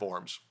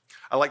platforms,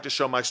 I like to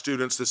show my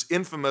students this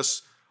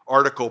infamous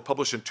article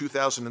published in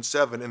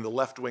 2007 in the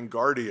left-wing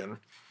Guardian.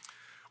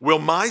 Will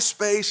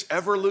MySpace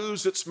ever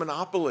lose its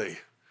monopoly?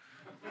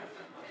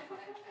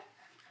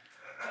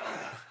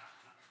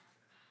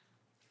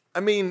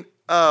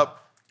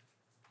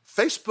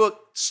 Facebook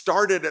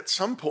started at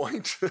some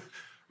point,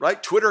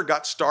 right? Twitter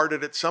got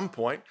started at some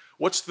point.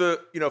 What's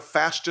the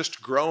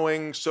fastest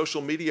growing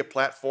social media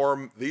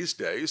platform these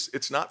days?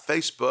 It's not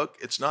Facebook,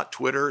 it's not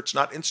Twitter, it's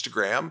not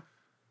Instagram.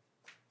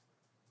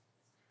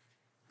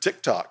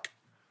 TikTok,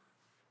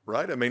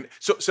 right?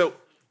 So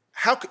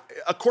how,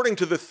 according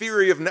to the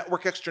theory of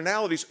network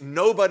externalities,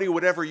 nobody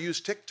would ever use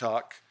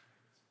TikTok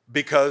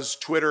because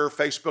Twitter,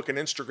 Facebook, and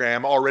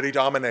Instagram already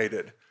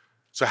dominated.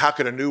 So how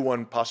could a new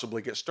one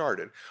possibly get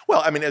started?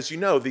 Well, I mean, as you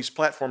know, these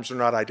platforms are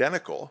not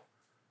identical.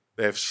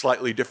 They have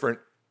slightly different,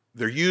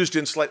 they're used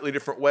in slightly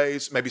different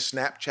ways. Maybe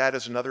Snapchat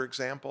is another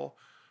example,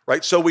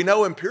 right? So we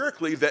know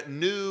empirically that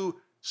new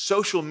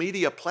social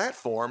media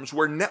platforms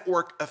where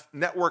network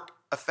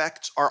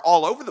effects are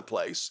all over the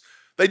place,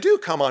 they do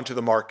come onto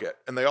the market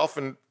and they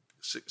often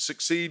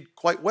succeed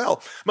quite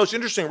well. Most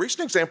interesting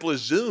recent example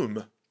is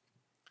Zoom.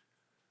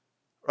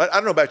 Right? I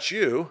don't know about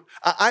you.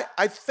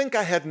 I think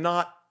I had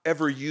not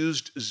ever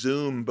used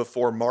Zoom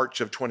before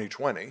March of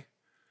 2020.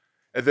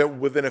 And then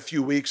within a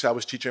few weeks, I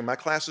was teaching my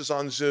classes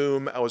on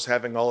Zoom. I was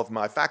having all of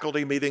my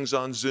faculty meetings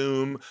on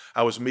Zoom.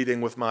 I was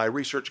meeting with my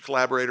research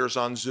collaborators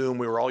on Zoom.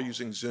 We were all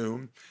using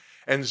Zoom.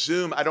 And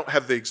Zoom, I don't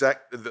have the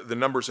exact the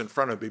numbers in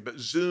front of me, but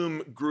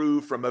Zoom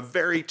grew from a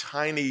very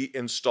tiny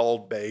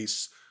installed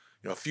base,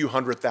 a few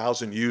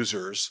 100,000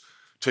 users,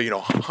 to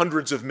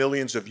hundreds of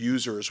millions of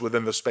users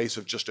within the space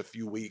of just a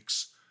few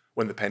weeks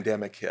when the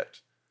pandemic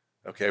hit.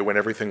 Okay, when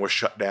everything was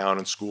shut down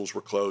and schools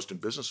were closed and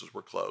businesses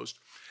were closed.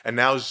 And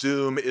now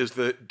Zoom is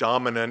the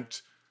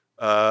dominant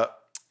video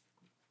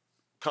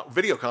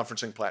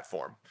conferencing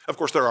platform. Of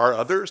course, there are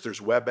others. There's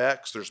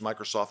WebEx, there's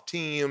Microsoft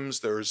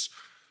Teams, there's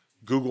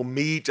Google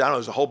Meet. I don't know,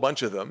 there's a whole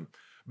bunch of them.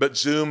 But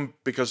Zoom,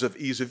 because of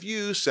ease of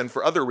use and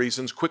for other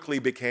reasons, quickly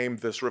became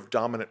the sort of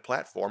dominant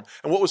platform.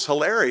 And what was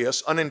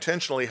hilarious,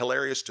 unintentionally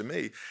hilarious to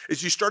me,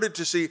 is you started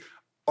to see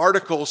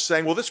articles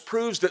saying, well, this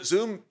proves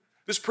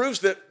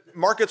that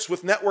markets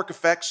with network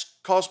effects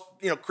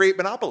create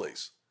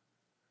monopolies.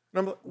 And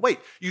I'm like, wait,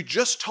 you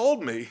just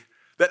told me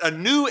that a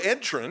new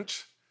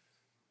entrant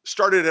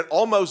started at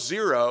almost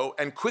zero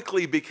and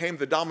quickly became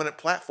the dominant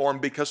platform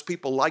because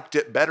people liked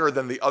it better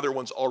than the other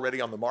ones already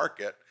on the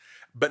market.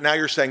 But now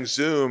you're saying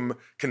Zoom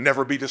can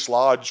never be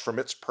dislodged from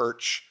its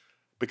perch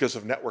because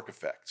of network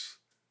effects.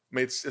 I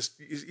mean,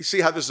 you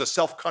see how this is a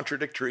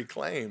self-contradictory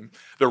claim.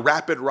 The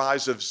rapid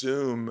rise of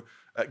Zoom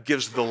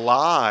gives the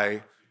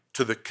lie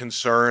to the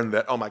concern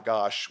that, oh my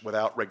gosh,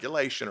 without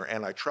regulation or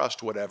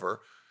antitrust, whatever,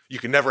 you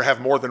can never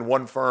have more than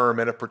one firm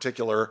in a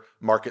particular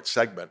market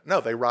segment. No,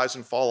 they rise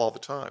and fall all the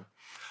time.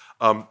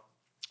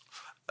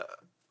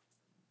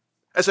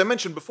 As I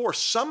mentioned before,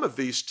 some of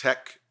these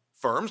tech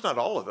firms, not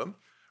all of them,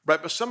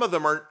 right, but some of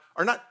them are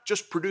not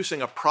just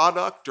producing a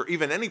product or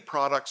even any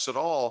products at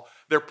all.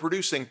 They're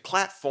producing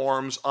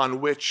platforms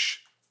on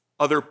which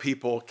other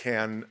people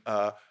can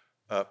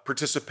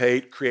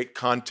participate, create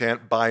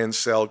content, buy and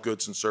sell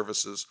goods and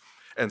services,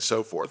 and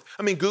so forth.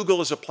 I mean,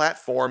 Google is a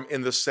platform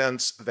in the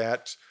sense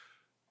that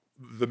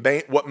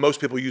what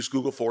most people use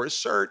Google for is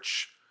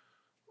search,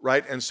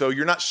 right? And so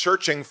you're not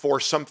searching for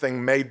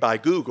something made by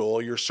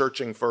Google. You're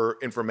searching for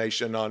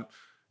information on,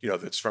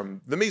 that's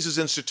from the Mises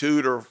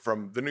Institute or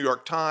from the New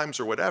York Times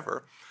or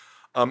whatever.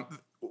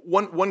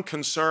 One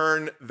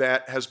concern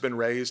that has been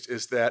raised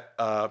is that,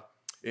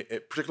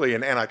 particularly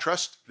in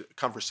antitrust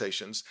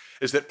conversations,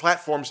 is that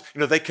platforms,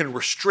 they can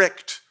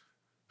restrict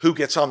who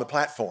gets on the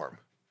platform,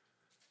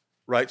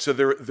 right? So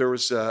there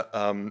was,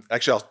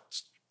 actually I'll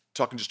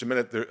talk in just a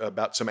minute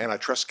about some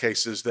antitrust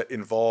cases that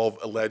involve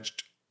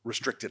alleged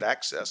restricted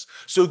access.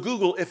 So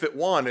Google, if it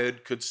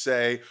wanted, could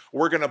say,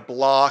 we're going to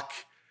block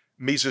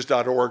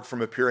Mises.org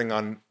from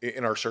appearing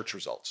in our search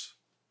results.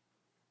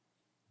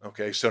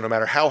 Okay, so no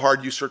matter how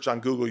hard you search on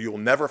Google, you will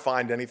never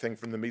find anything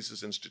from the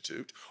Mises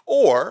Institute.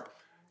 Or,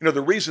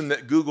 the reason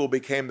that Google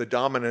became the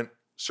dominant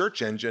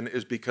search engine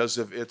is because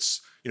of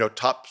its,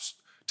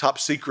 top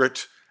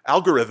secret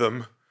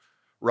algorithm,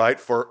 right,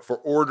 for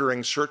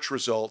ordering search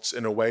results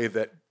in a way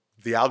that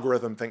the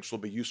algorithm thinks will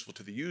be useful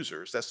to the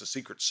users. That's the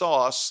secret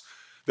sauce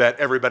that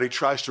everybody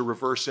tries to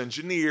reverse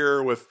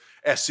engineer with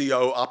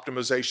SEO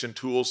optimization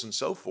tools and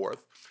so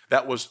forth.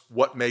 That was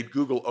what made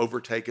Google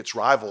overtake its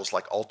rivals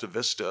like Alta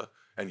Vista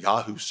and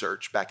Yahoo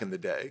Search back in the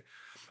day.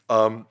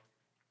 But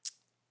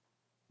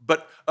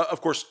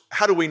of course,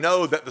 how do we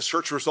know that the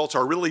search results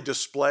are really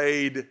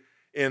displayed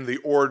in the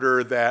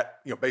order that,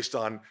 based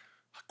on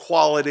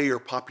quality or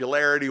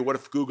popularity? What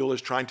if Google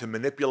is trying to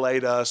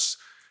manipulate us?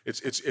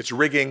 It's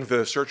rigging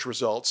the search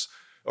results,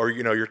 or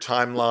your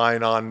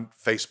timeline on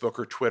Facebook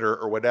or Twitter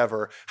or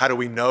whatever. How do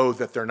we know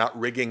that they're not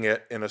rigging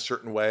it in a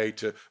certain way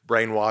to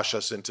brainwash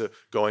us into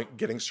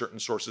getting certain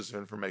sources of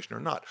information or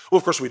not? Well,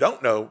 of course, we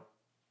don't know.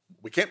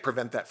 We can't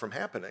prevent that from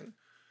happening.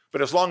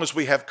 But as long as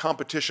we have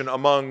competition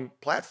among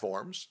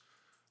platforms,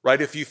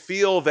 right? If you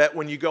feel that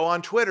when you go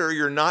on Twitter,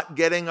 you're not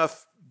getting a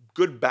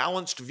good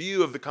balanced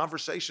view of the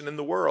conversation in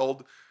the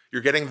world,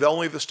 you're getting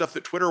only the stuff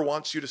that Twitter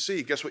wants you to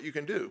see, guess what you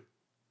can do?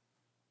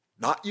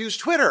 Not use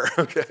Twitter,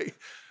 okay?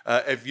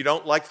 If you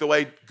don't like the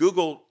way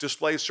Google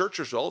displays search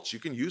results, you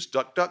can use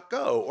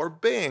DuckDuckGo or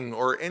Bing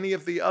or any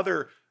of the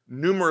other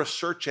numerous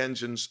search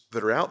engines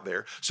that are out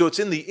there. So it's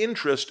in the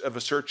interest of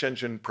a search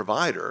engine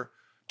provider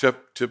to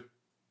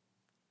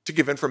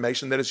give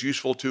information that is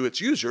useful to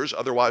its users.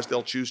 Otherwise,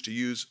 they'll choose to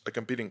use a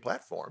competing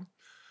platform.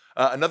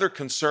 Another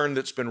concern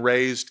that's been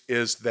raised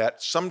is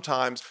that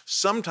sometimes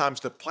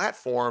the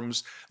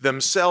platforms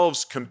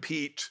themselves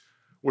compete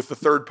with the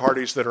third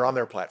parties that are on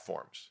their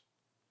platforms.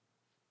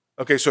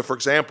 Okay, so for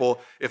example,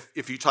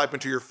 if you type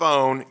into your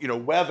phone,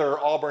 weather,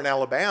 Auburn,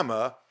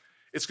 Alabama,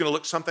 it's going to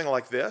look something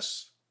like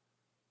this,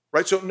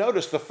 right? So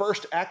notice the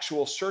first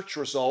actual search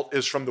result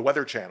is from the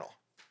Weather Channel.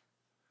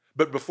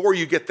 But before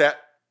you get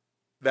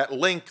that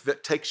link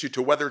that takes you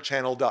to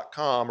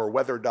weatherchannel.com or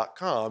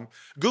weather.com,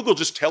 Google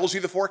just tells you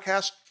the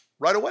forecast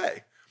right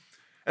away.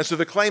 And so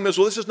the claim is,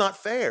 well, this is not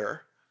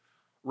fair,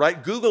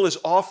 right? Google is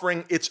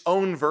offering its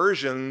own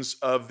versions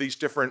of these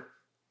different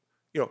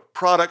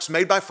products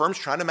made by firms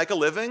trying to make a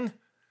living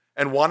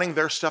and wanting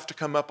their stuff to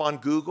come up on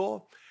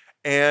Google.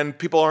 And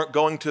people aren't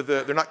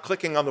they're not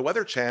clicking on the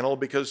Weather Channel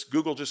because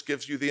Google just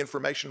gives you the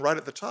information right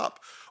at the top.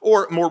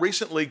 Or more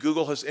recently,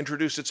 Google has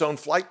introduced its own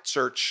flight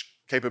search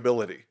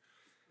capability.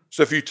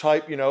 So if you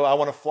type, I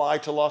want to fly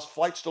to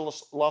flights to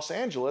Los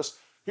Angeles,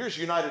 here's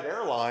United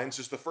Airlines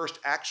is the first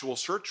actual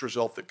search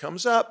result that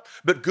comes up,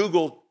 but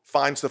Google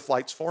finds the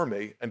flights for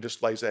me and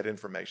displays that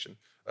information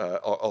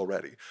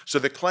already. So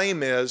the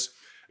claim is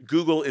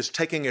Google is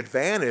taking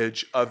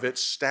advantage of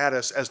its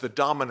status as the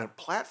dominant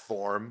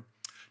platform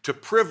to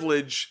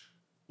privilege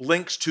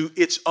links to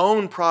its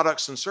own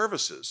products and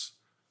services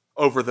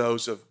over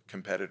those of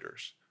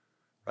competitors,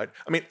 right?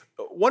 I mean,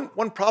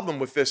 one problem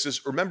with this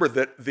is, remember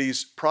that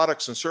these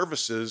products and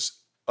services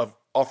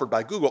offered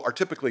by Google are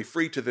typically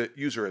free to the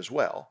user as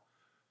well.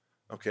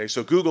 Okay,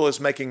 so Google is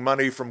making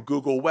money from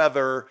Google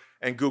Weather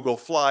and Google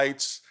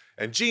Flights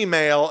and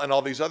Gmail and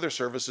all these other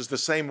services the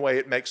same way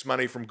it makes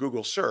money from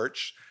Google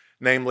Search,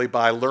 namely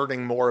by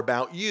learning more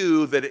about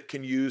you that it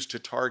can use to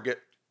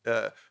target,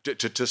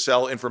 to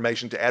sell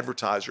information to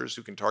advertisers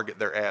who can target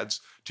their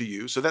ads to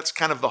you. So that's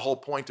kind of the whole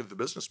point of the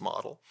business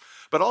model.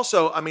 But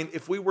also, I mean,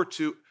 if we were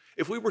to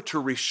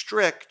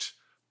restrict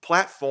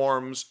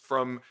platforms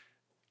from,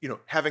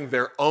 having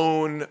their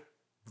own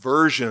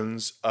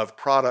versions of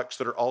products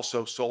that are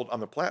also sold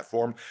on the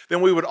platform, then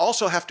we would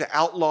also have to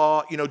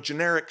outlaw,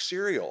 generic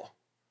cereal.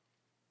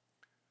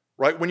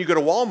 Right? When you go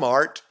to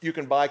Walmart, you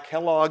can buy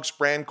Kellogg's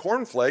brand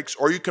cornflakes,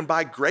 or you can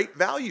buy Great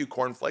Value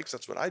cornflakes.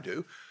 That's what I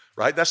do,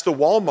 right? That's the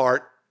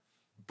Walmart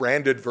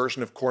branded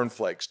version of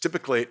cornflakes.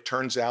 Typically, it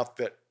turns out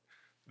that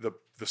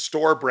the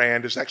store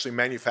brand is actually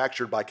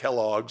manufactured by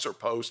Kellogg's or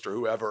Post or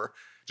whoever,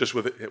 just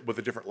with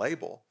a different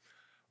label,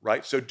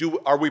 right? So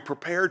are we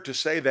prepared to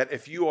say that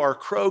if you are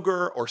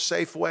Kroger or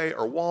Safeway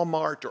or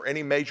Walmart or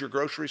any major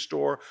grocery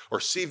store or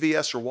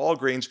CVS or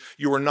Walgreens,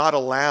 you are not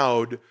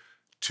allowed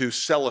to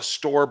sell a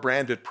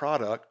store-branded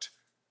product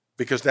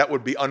because that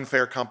would be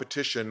unfair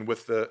competition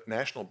with the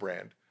national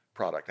brand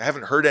product? I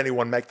haven't heard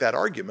anyone make that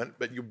argument,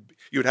 but you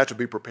would have to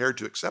be prepared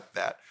to accept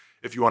that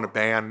if you want to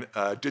ban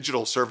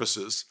digital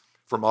services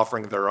from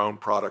offering their own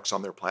products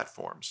on their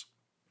platforms.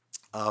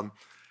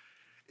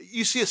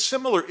 You see a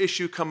similar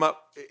issue come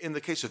up in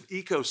the case of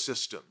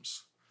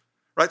ecosystems,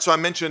 right? So I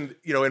mentioned,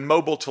 in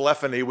mobile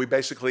telephony, we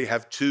basically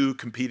have two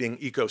competing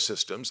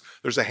ecosystems.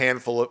 There's a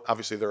handful of,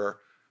 obviously there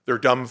are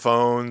dumb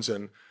phones,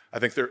 and I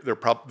think there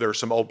are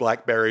some old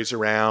Blackberries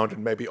around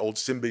and maybe old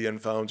Symbian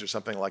phones or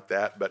something like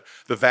that, but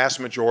the vast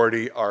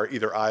majority are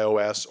either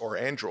iOS or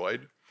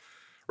Android,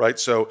 right?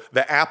 So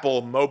the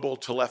Apple mobile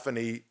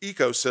telephony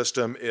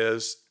ecosystem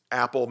is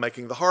Apple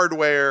making the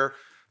hardware,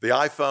 the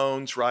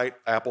iPhones, right?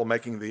 Apple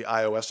making the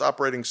iOS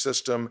operating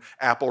system,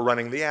 Apple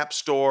running the App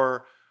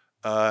Store,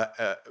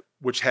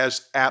 which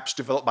has apps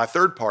developed by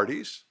third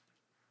parties,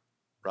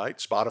 right?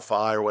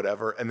 Spotify or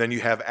whatever. And then you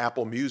have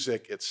Apple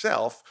Music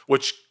itself,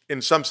 which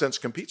in some sense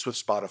competes with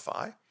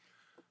Spotify,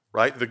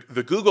 right?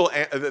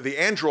 The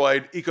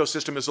Android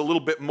ecosystem is a little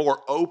bit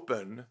more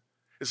open.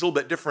 It's a little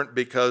bit different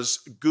because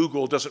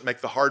Google doesn't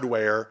make the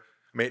hardware.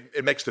 I mean,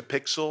 it makes the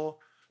Pixel,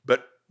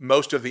 but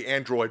most of the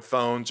Android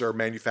phones are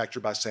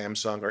manufactured by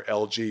Samsung or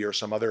LG or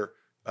some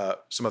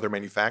other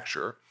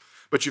manufacturer.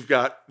 But you've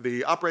got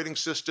the operating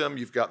system,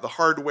 you've got the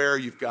hardware,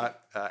 you've got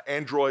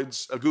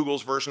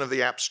Google's version of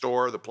the App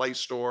Store, the Play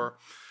Store,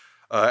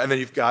 and then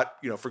you've got,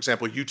 for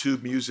example,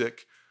 YouTube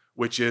Music,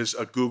 which is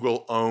a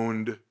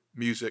Google-owned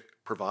music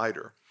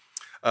provider.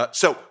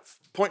 So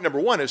point number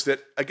one is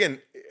that,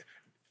 again,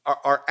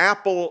 are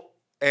Apple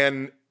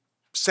and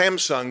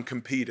Samsung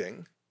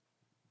competing?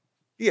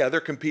 Yeah,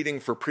 they're competing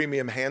for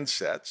premium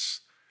handsets.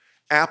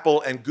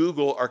 Apple and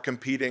Google are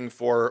competing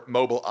for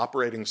mobile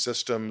operating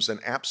systems and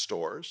app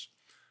stores.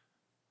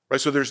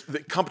 Right, so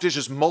the competition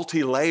is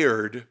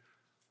multi-layered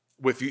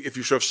if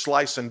you sort of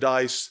slice and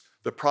dice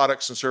the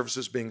products and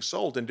services being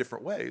sold in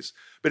different ways.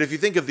 But if you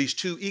think of these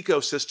two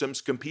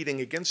ecosystems competing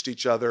against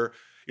each other,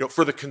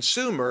 for the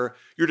consumer,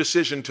 your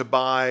decision to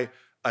buy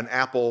an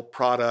Apple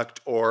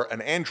product or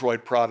an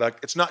Android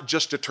product, it's not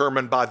just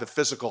determined by the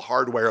physical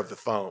hardware of the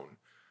phone,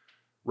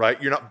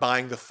 right? You're not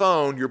buying the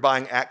phone, you're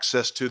buying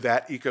access to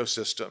that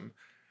ecosystem,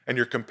 and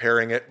you're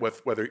comparing it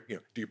with whether, do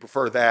you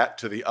prefer that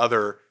to the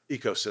other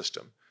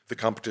ecosystem? The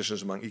competition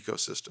is among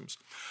ecosystems.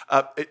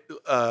 I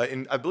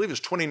believe it was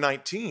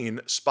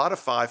 2019,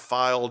 Spotify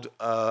filed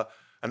an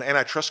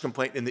antitrust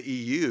complaint in the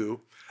EU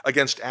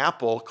against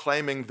Apple,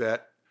 claiming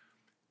that,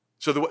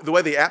 so the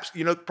way the apps,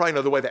 probably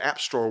know the way the App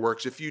Store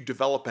works. If you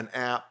develop an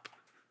app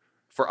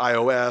for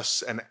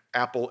iOS and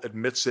Apple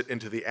admits it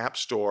into the App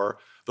Store,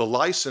 the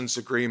license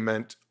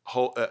agreement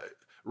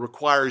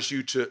requires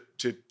you to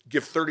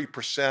give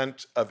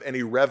 30% of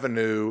any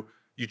revenue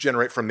you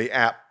generate from the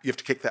app. You have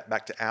to kick that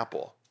back to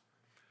Apple.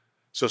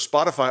 So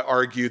Spotify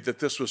argued that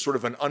this was sort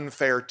of an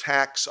unfair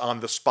tax on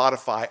the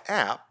Spotify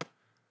app.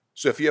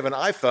 So if you have an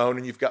iPhone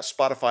and you've got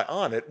Spotify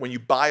on it, when you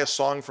buy a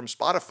song from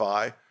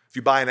Spotify, if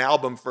you buy an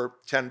album for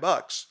 $10,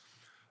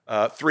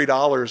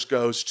 $3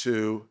 goes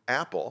to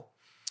Apple.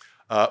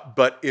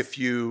 But if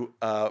you,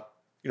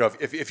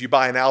 if you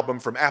buy an album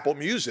from Apple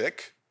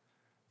Music,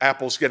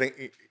 Apple's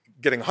getting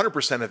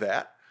 100% of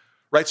that,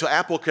 right? So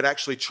Apple could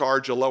actually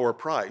charge a lower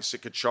price. It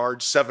could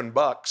charge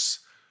 $7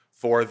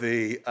 for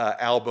the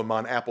album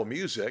on Apple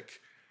Music,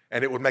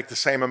 and it would make the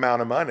same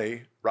amount of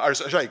money. Or,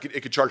 sorry,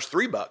 it could charge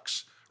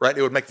 $3, right?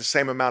 It would make the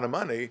same amount of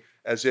money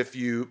as if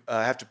you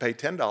have to pay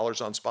 $10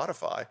 on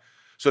Spotify.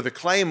 So the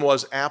claim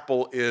was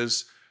Apple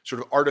is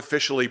sort of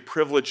artificially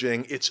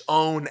privileging its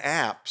own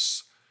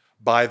apps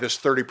by this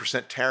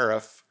 30%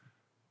 tariff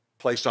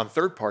placed on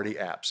third-party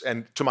apps.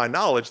 And to my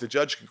knowledge, the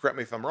judge can correct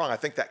me if I'm wrong, I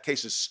think that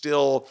case is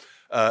still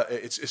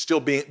it's still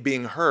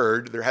being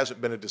heard. There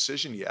hasn't been a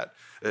decision yet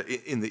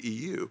in the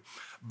EU.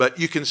 But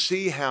you can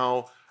see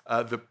how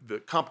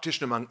the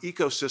competition among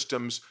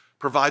ecosystems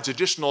provides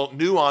additional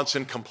nuance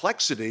and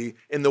complexity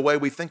in the way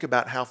we think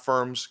about how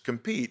firms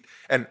compete.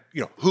 And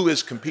who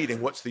is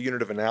competing? What's the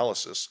unit of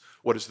analysis?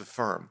 What is the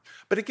firm?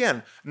 But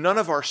again, none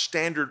of our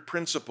standard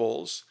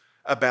principles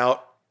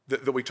about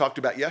that we talked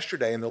about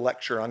yesterday in the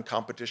lecture on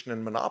competition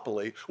and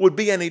monopoly would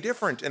be any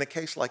different in a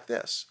case like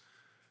this.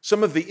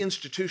 Some of the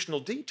institutional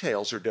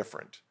details are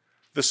different.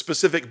 The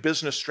specific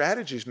business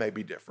strategies may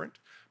be different,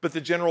 but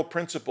the general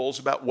principles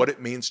about what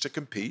it means to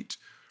compete,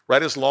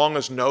 right? As long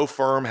as no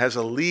firm has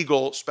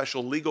a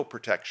special legal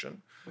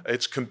protection,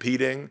 it's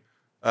competing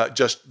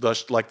just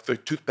like the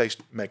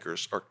toothpaste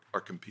makers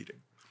are competing.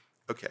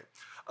 Okay.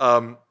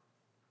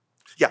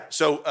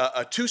 So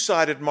a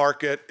two-sided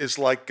market is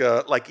like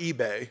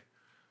eBay,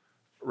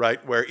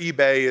 right? Where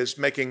eBay is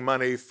making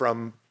money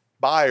from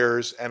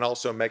buyers and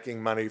also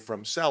making money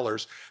from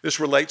sellers. This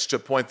relates to a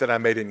point that I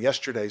made in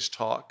yesterday's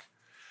talk,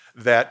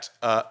 that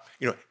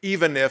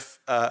even if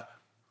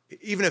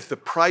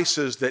the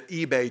prices that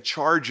eBay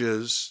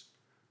charges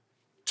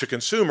to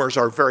consumers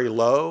are very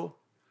low,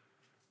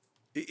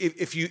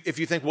 if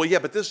you think, well, yeah,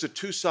 but this is a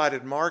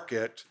two-sided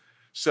market,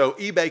 so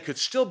eBay could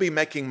still be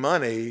making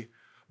money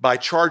by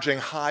charging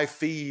high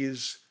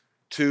fees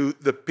to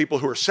the people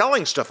who are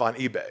selling stuff on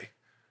eBay.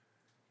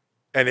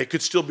 And it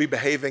could still be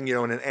behaving,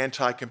 in an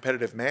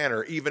anti-competitive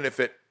manner, even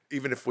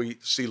if we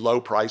see low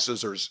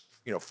prices or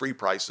free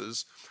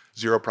prices,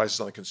 zero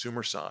prices on the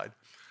consumer side.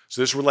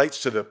 So this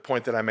relates to the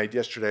point that I made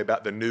yesterday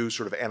about the new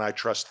sort of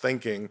antitrust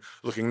thinking,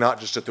 looking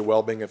not just at the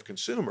well-being of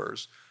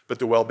consumers, but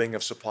the well-being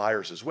of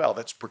suppliers as well.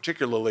 That's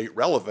particularly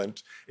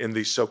relevant in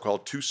these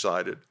so-called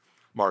two-sided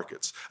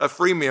markets. A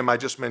freemium I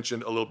just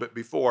mentioned a little bit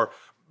before,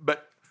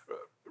 but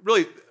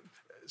really,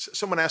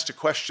 someone asked a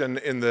question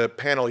in the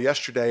panel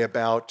yesterday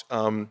about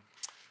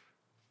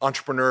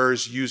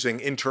entrepreneurs using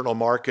internal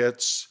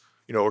markets,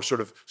 or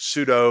sort of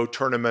pseudo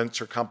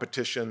tournaments or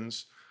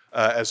competitions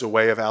as a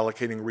way of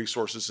allocating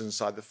resources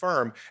inside the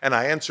firm. And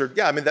I answered,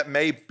 yeah, that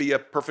may be a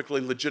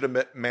perfectly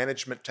legitimate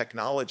management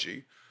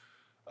technology,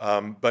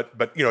 but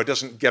it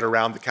doesn't get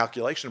around the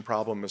calculation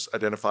problem as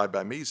identified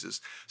by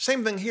Mises.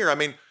 Same thing here.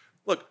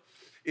 Look,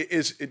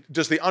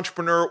 does the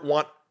entrepreneur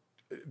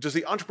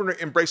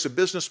embrace a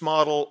business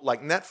model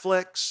like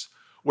Netflix,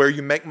 where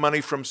you make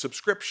money from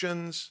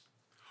subscriptions?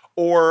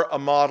 Or a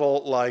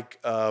model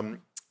like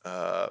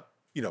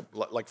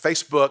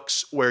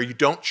Facebook's, where you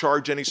don't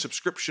charge any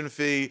subscription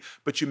fee,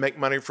 but you make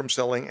money from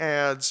selling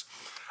ads?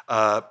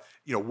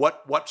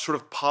 What sort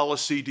of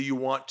policy do you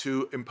want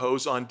to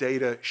impose on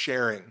data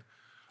sharing?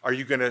 Are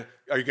you gonna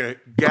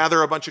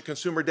gather a bunch of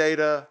consumer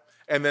data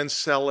and then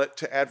sell it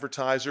to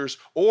advertisers,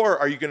 or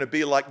are you going to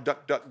be like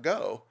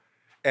DuckDuckGo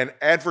and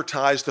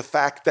advertise the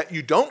fact that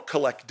you don't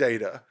collect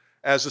data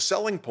as a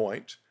selling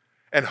point,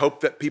 and hope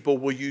that people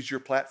will use your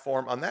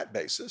platform on that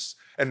basis,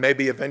 and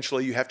maybe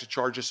eventually you have to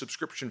charge a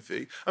subscription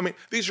fee?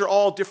 These are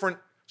all different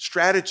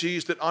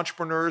strategies that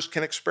entrepreneurs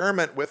can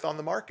experiment with on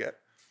the market,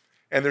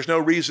 and there's no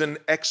reason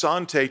ex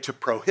ante to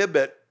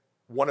prohibit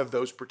one of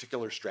those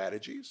particular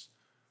strategies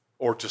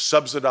or to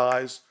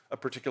subsidize a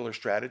particular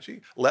strategy.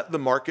 Let the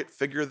market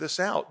figure this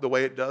out the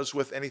way it does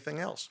with anything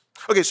else.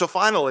 Okay, so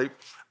finally,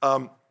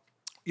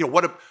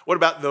 what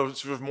about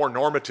those sort of more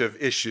normative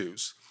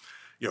issues?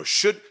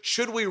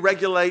 Should we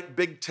regulate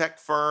big tech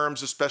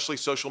firms, especially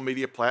social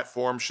media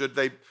platforms?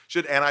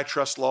 Should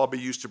antitrust law be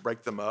used to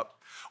break them up?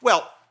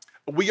 Well,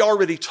 we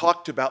already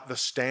talked about the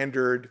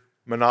standard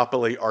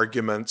monopoly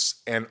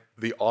arguments and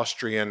the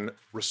Austrian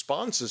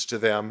responses to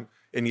them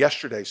in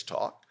yesterday's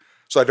talk,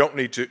 so I don't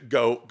need to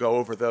go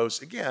over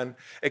those again,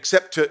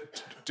 except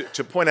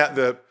to point out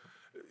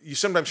you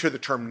sometimes hear the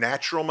term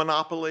natural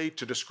monopoly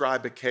to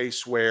describe a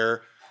case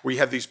where we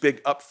have these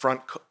big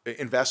upfront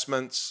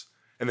investments,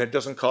 and it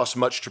doesn't cost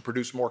much to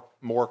produce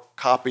more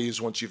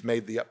copies once you've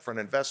made the upfront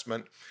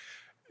investment.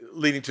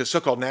 leading to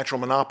so-called natural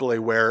monopoly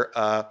where,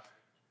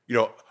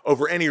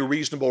 over any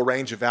reasonable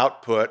range of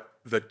output,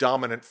 the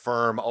dominant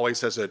firm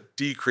always has a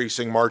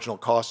decreasing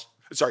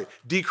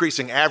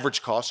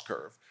average cost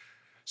curve.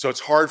 So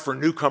it's hard for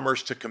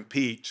newcomers to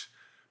compete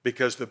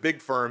because the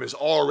big firm is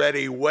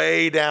already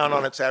way down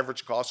on its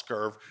average cost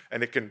curve,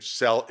 and it can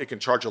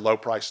charge a low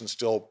price and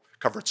still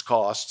cover its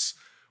costs,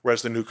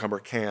 whereas the newcomer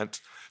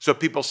can't. So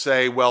people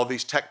say, well,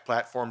 these tech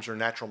platforms are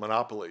natural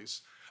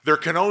monopolies. There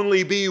can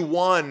only be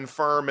one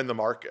firm in the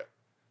market.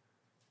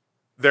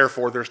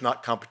 Therefore, there's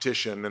not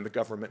competition and the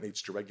government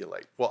needs to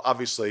regulate. Well,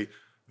 obviously,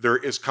 there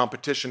is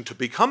competition to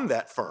become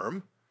that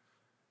firm,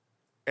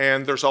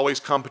 and there's always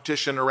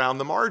competition around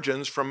the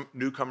margins from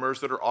newcomers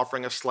that are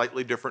offering a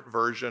slightly different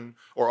version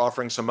or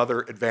offering some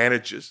other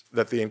advantages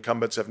that the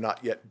incumbents have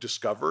not yet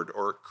discovered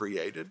or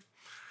created.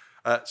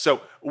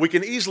 So we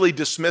can easily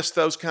dismiss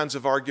those kinds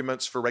of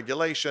arguments for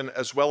regulation,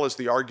 as well as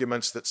the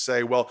arguments that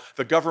say, well,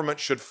 the government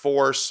should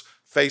force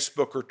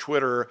Facebook or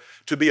Twitter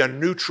to be a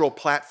neutral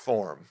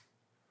platform,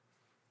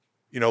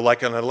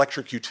 like an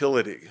electric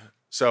utility.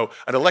 So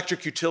an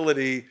electric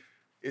utility,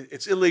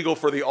 it's illegal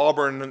for the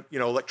Auburn,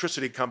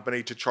 electricity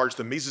company to charge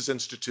the Mises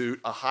Institute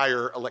a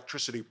higher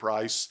electricity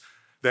price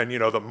than,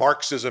 the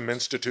Marxism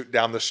Institute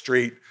down the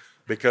street,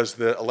 because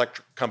the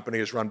electric company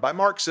is run by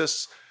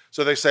Marxists.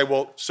 So they say,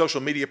 well,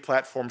 social media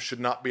platforms should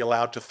not be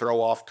allowed to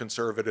throw off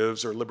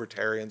conservatives or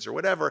libertarians or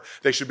whatever.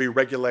 They should be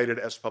regulated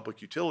as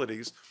public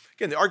utilities.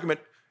 Again, the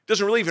argument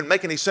doesn't really even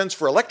make any sense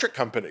for electric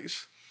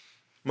companies,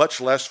 much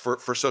less for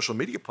social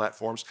media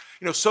platforms.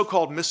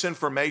 So-called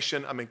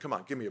misinformation, I mean, come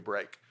on, give me a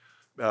break.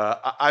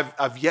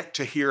 I've yet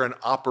to hear an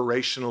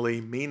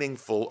operationally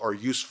meaningful or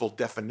useful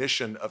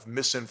definition of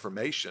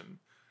misinformation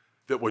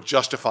that would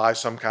justify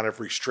some kind of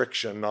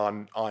restriction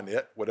on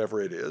it, whatever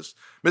it is.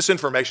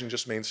 Misinformation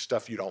just means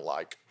stuff you don't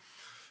like.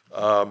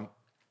 And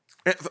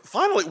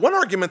finally, one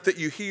argument that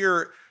you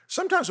hear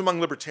sometimes among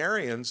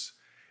libertarians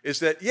is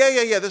that,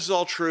 yeah, this is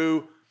all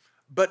true,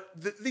 but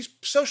these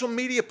social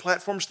media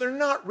platforms, they're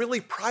not really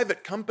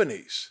private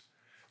companies.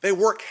 They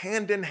work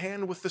hand in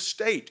hand with the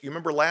state. You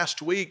remember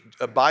last week,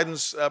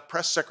 Biden's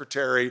press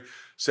secretary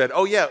said,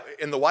 oh yeah,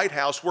 in the White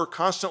House, we're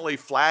constantly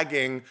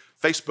flagging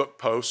Facebook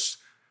posts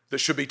that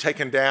should be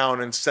taken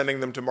down and sending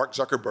them to Mark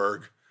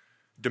Zuckerberg,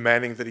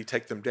 demanding that he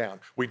take them down.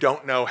 We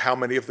don't know how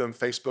many of them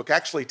Facebook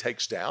actually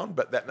takes down,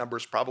 but that number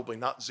is probably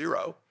not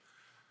zero.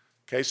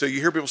 Okay, so you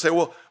hear people say,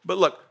 well, but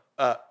look,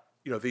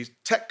 these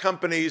tech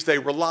companies, they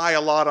rely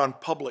a lot on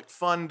public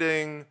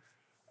funding.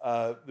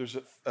 There's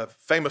a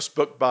famous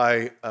book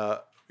by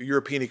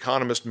European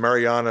economist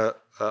Mariana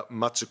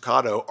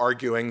Mazzucato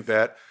arguing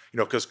that,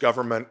 because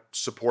government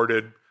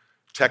supported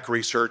tech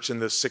research in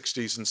the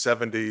 60s and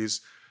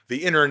 70s,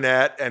 the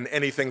internet and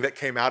anything that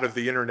came out of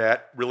the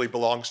internet really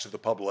belongs to the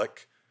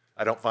public.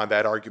 I don't find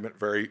that argument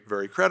very,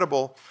 very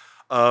credible.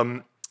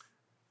 The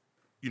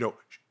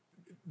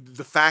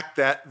fact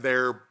that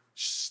they're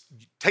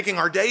taking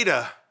our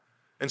data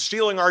and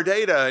stealing our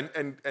data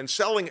and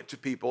selling it to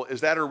people,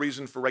 is that a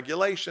reason for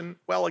regulation?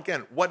 Well,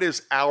 again, what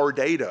is our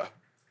data?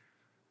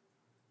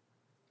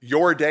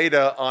 Your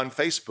data on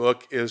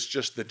Facebook is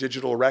just the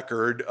digital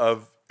record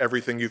of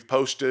everything you've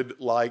posted,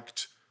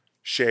 liked,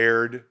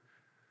 shared.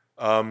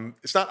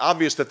 It's not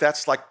obvious that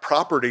that's like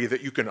property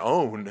that you can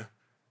own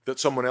that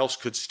someone else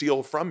could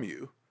steal from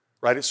you,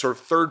 right? It's sort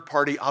of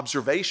third-party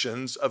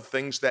observations of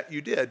things that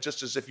you did,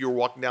 just as if you were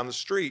walking down the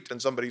street and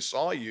somebody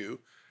saw you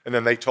and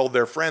then they told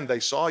their friend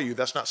they saw you.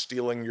 That's not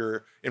stealing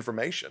your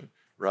information,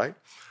 right?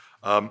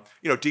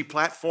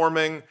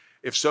 Deplatforming,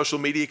 if social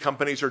media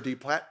companies are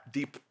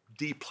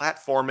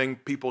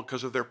deplatforming people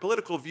because of their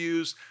political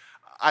views,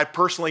 I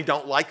personally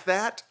don't like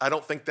that. I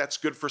don't think that's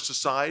good for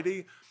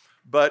society,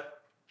 but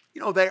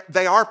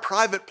they are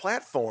private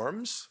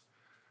platforms,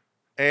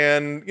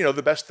 and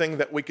the best thing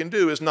that we can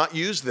do is not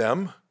use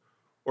them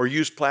or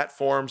use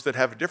platforms that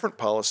have a different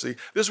policy.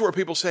 This is where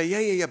people say,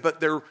 yeah, but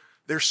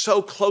they're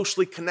so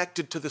closely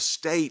connected to the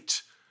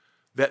state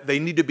that they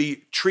need to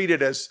be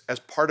treated as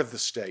part of the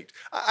state.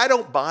 I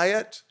don't buy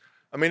it.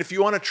 I mean, if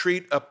you want to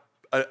treat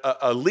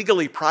a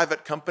legally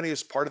private company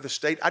as part of the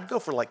state, I'd go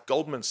for like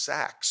Goldman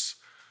Sachs,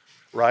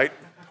 right?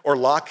 Or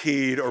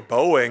Lockheed or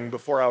Boeing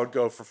before I would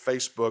go for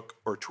Facebook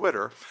or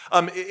Twitter.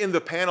 In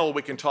the panel,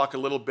 we can talk a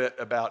little bit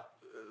about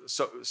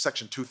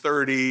Section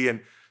 230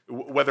 and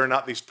whether or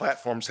not these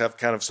platforms have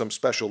kind of some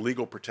special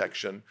legal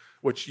protection,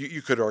 which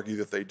you could argue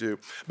that they do.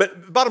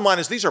 But the bottom line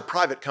is these are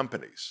private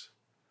companies.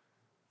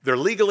 They're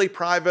legally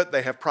private.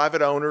 They have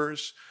private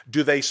owners.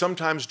 Do they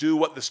sometimes do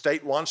what the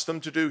state wants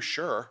them to do?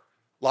 Sure.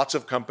 Lots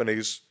of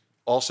companies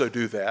also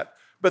do that.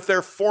 But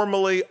they're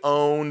formally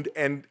owned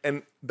and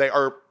they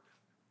are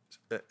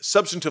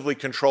substantively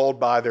controlled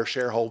by their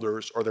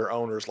shareholders or their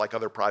owners like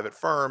other private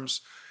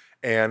firms,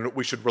 and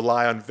we should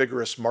rely on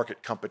vigorous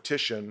market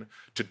competition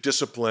to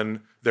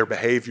discipline their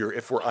behavior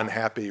if we're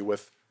unhappy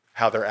with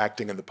how they're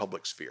acting in the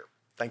public sphere.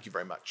 Thank you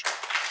very much.